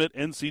legitimate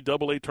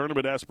NCAA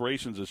tournament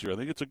aspirations this year. I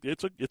think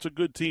it's a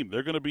good team.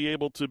 They're going to be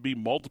able to be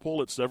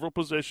multiple at several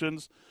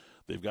positions.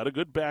 They've got a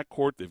good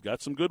backcourt. They've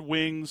got some good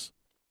wings.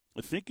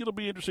 I think it'll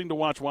be interesting to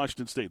watch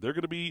Washington State. They're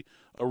going to be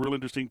a real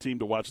interesting team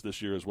to watch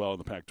this year as well in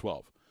the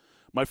Pac-12.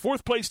 My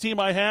 4th place team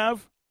I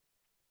have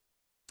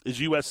is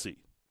USC.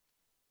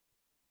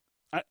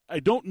 I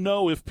don't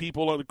know if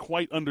people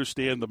quite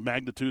understand the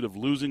magnitude of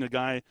losing a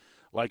guy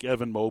like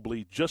Evan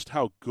Mobley, just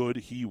how good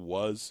he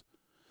was.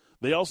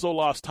 They also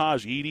lost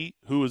Taj Edey,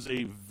 who is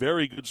a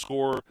very good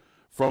scorer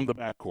from the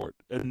backcourt.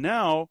 And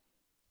now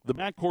the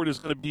backcourt is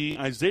going to be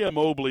Isaiah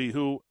Mobley,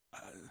 who,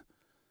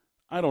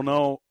 I don't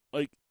know,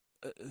 I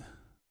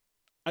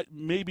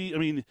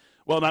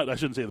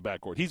shouldn't say the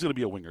backcourt. He's going to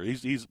be a winger.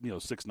 He's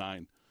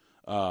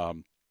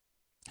 6'9".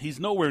 He's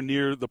nowhere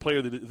near the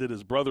player that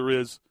his brother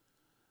is.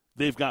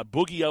 They've got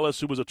Boogie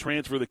Ellis, who was a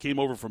transfer that came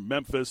over from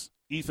Memphis.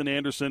 Ethan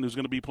Anderson, who's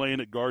going to be playing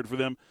at guard for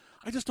them.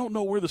 I just don't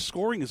know where the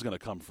scoring is going to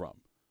come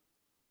from.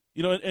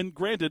 And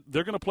granted,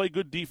 they're going to play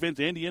good defense.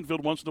 Andy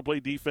Enfield wants to play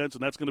defense,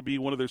 and that's going to be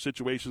one of their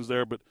situations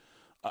there. But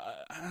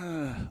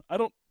I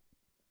don't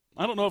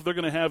know if they're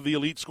going to have the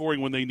elite scoring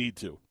when they need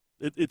to.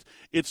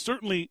 It's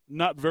certainly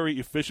not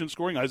very efficient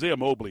scoring. Isaiah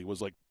Mobley was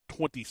like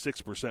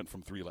 26%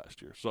 from 3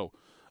 last year. So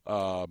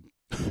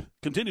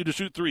continue to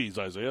shoot threes,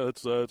 Isaiah.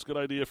 It's a good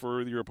idea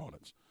for your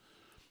opponents.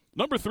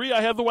 Number 3,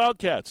 I have the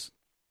Wildcats.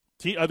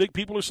 I think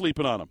people are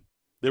sleeping on them.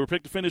 They were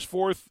picked to finish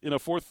 4th in a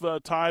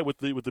 4th tie with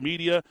the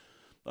media.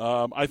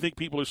 I think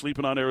people are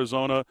sleeping on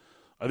Arizona.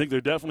 I think they're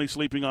definitely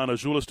sleeping on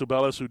Azuolas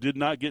Tubelis, who did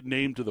not get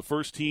named to the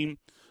first team,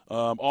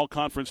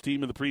 all-conference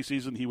team in the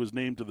preseason. He was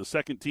named to the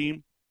second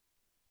team.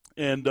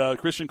 And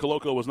Christian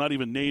Koloko was not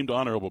even named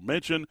honorable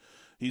mention.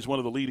 He's one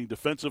of the leading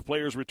defensive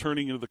players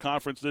returning into the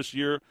conference this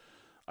year.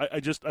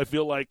 I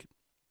feel like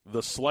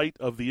the slight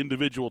of the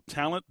individual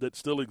talent that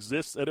still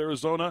exists at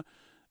Arizona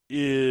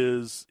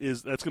is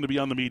that's going to be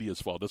on the media's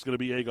fault. That's going to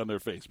be egg on their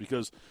face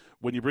because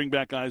when you bring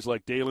back guys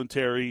like Dalen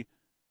Terry,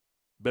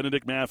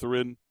 Benedict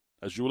Mathurin,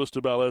 Azuolas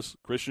Tubelis,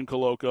 Christian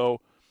Koloko,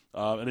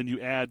 and then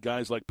you add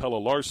guys like Pella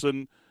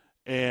Larson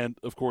and,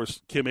 of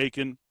course, Kim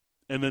Aiken,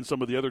 and then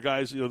some of the other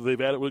guys,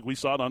 they've added. We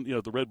saw it on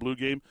the Red-Blue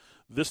game.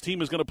 This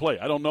team is going to play.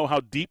 I don't know how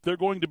deep they're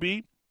going to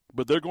be,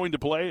 but they're going to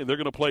play, and they're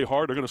going to play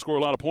hard. They're going to score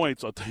a lot of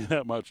points, I'll tell you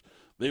that much.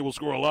 They will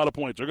score a lot of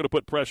points. They're going to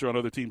put pressure on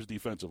other teams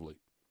defensively.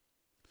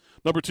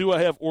 Number 2,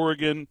 I have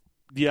Oregon.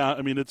 Yeah,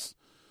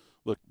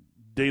 look,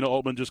 Dana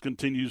Altman just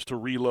continues to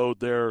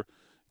reload there.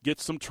 Get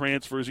some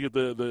transfers. You get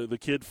the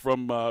kid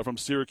from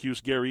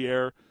Syracuse, Gary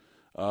Ayre.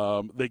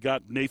 They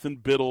got Nathan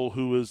Biddle,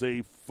 who is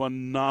a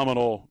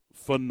phenomenal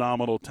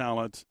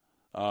talent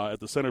at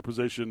the center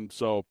position.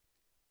 So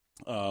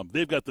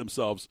they've got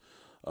themselves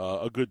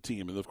a good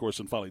team. And, of course,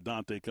 and finally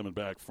Dante coming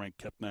back, Frank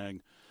Kepnang.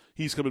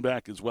 He's coming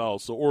back as well.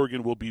 So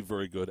Oregon will be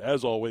very good,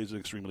 as always, and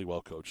extremely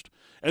well coached.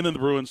 And then the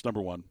Bruins,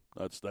 number 1.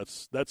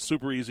 That's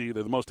super easy.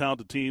 They're the most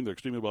talented team. They're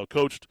extremely well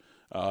coached,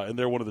 and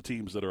they're one of the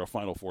teams that are a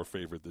Final Four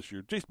favorite this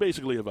year, just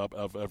basically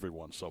of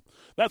everyone. So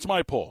that's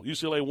my poll.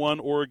 UCLA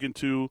 1, Oregon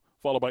 2,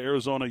 followed by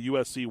Arizona,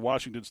 USC,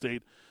 Washington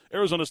State,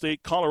 Arizona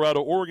State,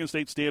 Colorado, Oregon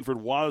State,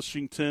 Stanford,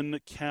 Washington,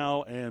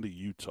 Cal, and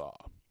Utah.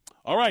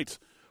 All right.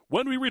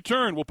 When we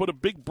return, we'll put a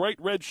big, bright,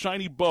 red,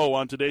 shiny bow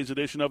on today's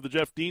edition of The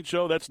Jeff Dean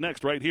Show. That's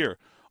next right here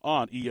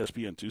on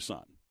ESPN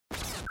Tucson.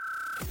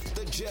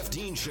 The Jeff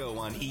Dean Show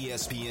on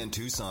ESPN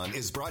Tucson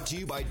is brought to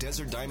you by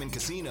Desert Diamond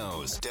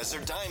Casinos.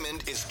 Desert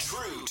Diamond is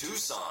true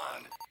Tucson.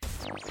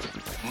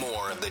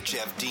 More of The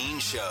Jeff Dean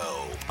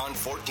Show on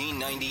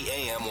 1490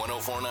 AM,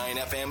 104.9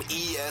 FM,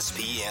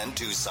 ESPN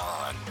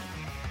Tucson.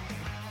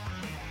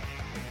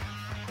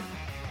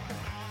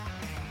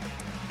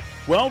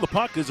 Well, the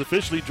puck is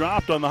officially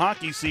dropped on the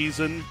hockey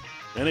season,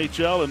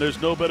 NHL, and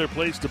there's no better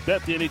place to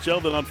bet the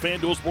NHL than on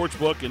FanDuel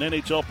Sportsbook, and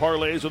NHL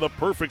parlays are the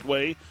perfect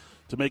way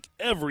to make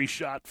every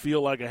shot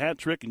feel like a hat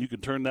trick, and you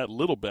can turn that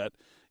little bet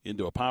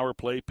into a power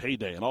play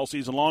payday. And all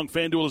season long,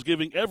 FanDuel is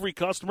giving every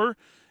customer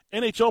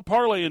NHL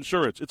parlay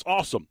insurance. It's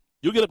awesome.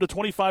 You'll get up to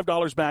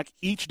 $25 back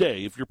each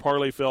day if your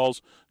parlay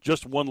falls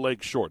just one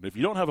leg short. And if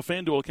you don't have a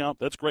FanDuel account,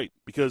 that's great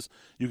because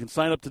you can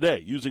sign up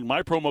today using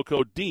my promo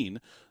code DEAN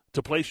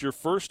to place your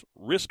first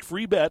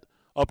risk-free bet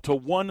up to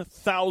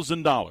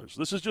 $1,000.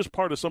 This is just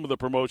part of some of the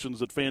promotions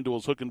that FanDuel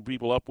is hooking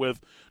people up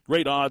with.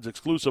 Great odds,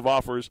 exclusive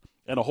offers,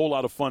 and a whole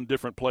lot of fun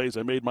different plays.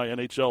 I made my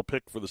NHL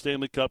pick for the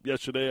Stanley Cup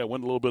yesterday. I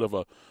went a little bit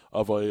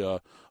of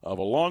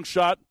a long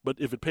shot, but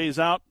if it pays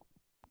out,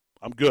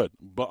 I'm good.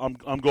 But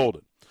I'm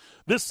golden.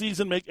 This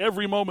season, make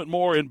every moment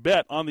more and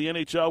bet on the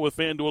NHL with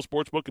FanDuel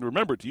Sportsbook. And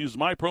remember to use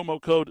my promo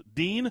code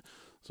DEAN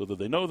so that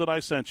they know that I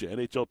sent you.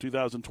 NHL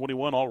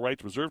 2021, all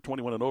rights reserved,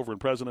 21 and over and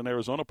present in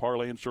Arizona.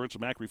 Parlay insurance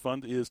and MAC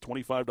refund is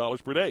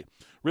 $25 per day.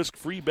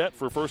 Risk-free bet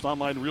for first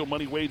online real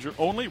money wager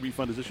only.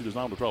 Refund is issued as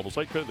non-withdrawable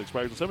site credit that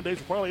expires in 7 days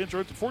for parlay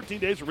insurance and 14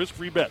 days for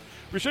risk-free bet.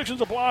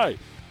 Restrictions apply.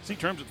 See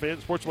terms at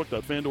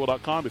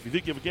sportsbook.fanduel.com. If you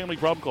think you have a gambling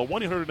problem, call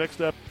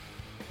 1-800-NEXT-STEP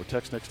or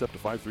text NEXT STEP to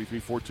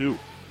 53342.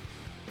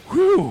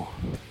 Whew.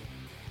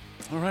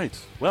 All right.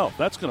 Well,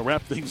 that's going to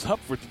wrap things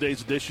up for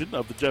today's edition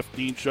of the Jeff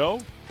Dean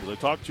Show. Because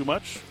I talk too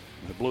much,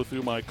 I blow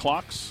through my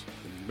clocks,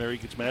 and Mary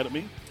gets mad at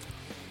me.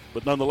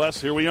 But nonetheless,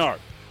 here we are.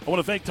 I want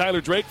to thank Tyler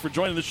Drake for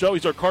joining the show.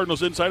 He's our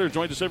Cardinals insider.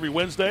 Joins us every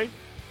Wednesday.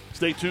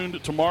 Stay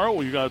tuned tomorrow.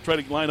 We're going to try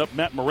to line up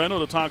Matt Moreno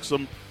to talk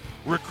some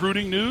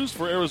recruiting news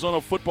for Arizona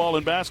football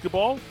and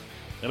basketball.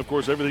 And, of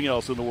course, everything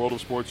else in the world of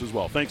sports as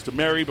well. Thanks to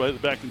Mary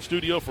back in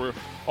studio for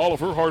all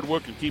of her hard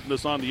work and keeping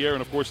us on the air.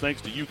 And, of course,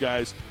 thanks to you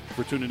guys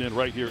for tuning in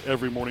right here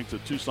every morning to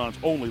Tucson's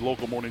only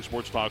local morning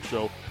sports talk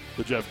show,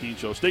 The Jeff Dean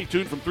Show. Stay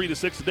tuned from 3 to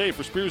 6 today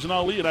for Spears and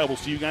Ali, and I will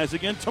see you guys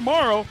again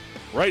tomorrow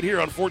right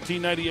here on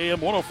 1490 AM,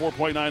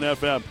 104.9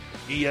 FM,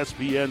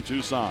 ESPN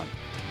Tucson.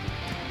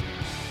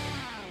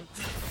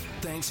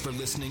 Thanks for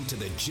listening to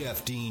the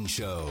Jeff Dean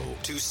Show,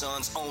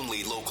 Tucson's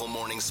only local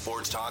morning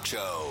sports talk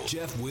show.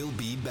 Jeff will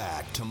be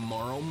back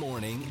tomorrow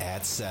morning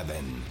at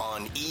 7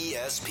 on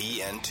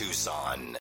ESPN Tucson.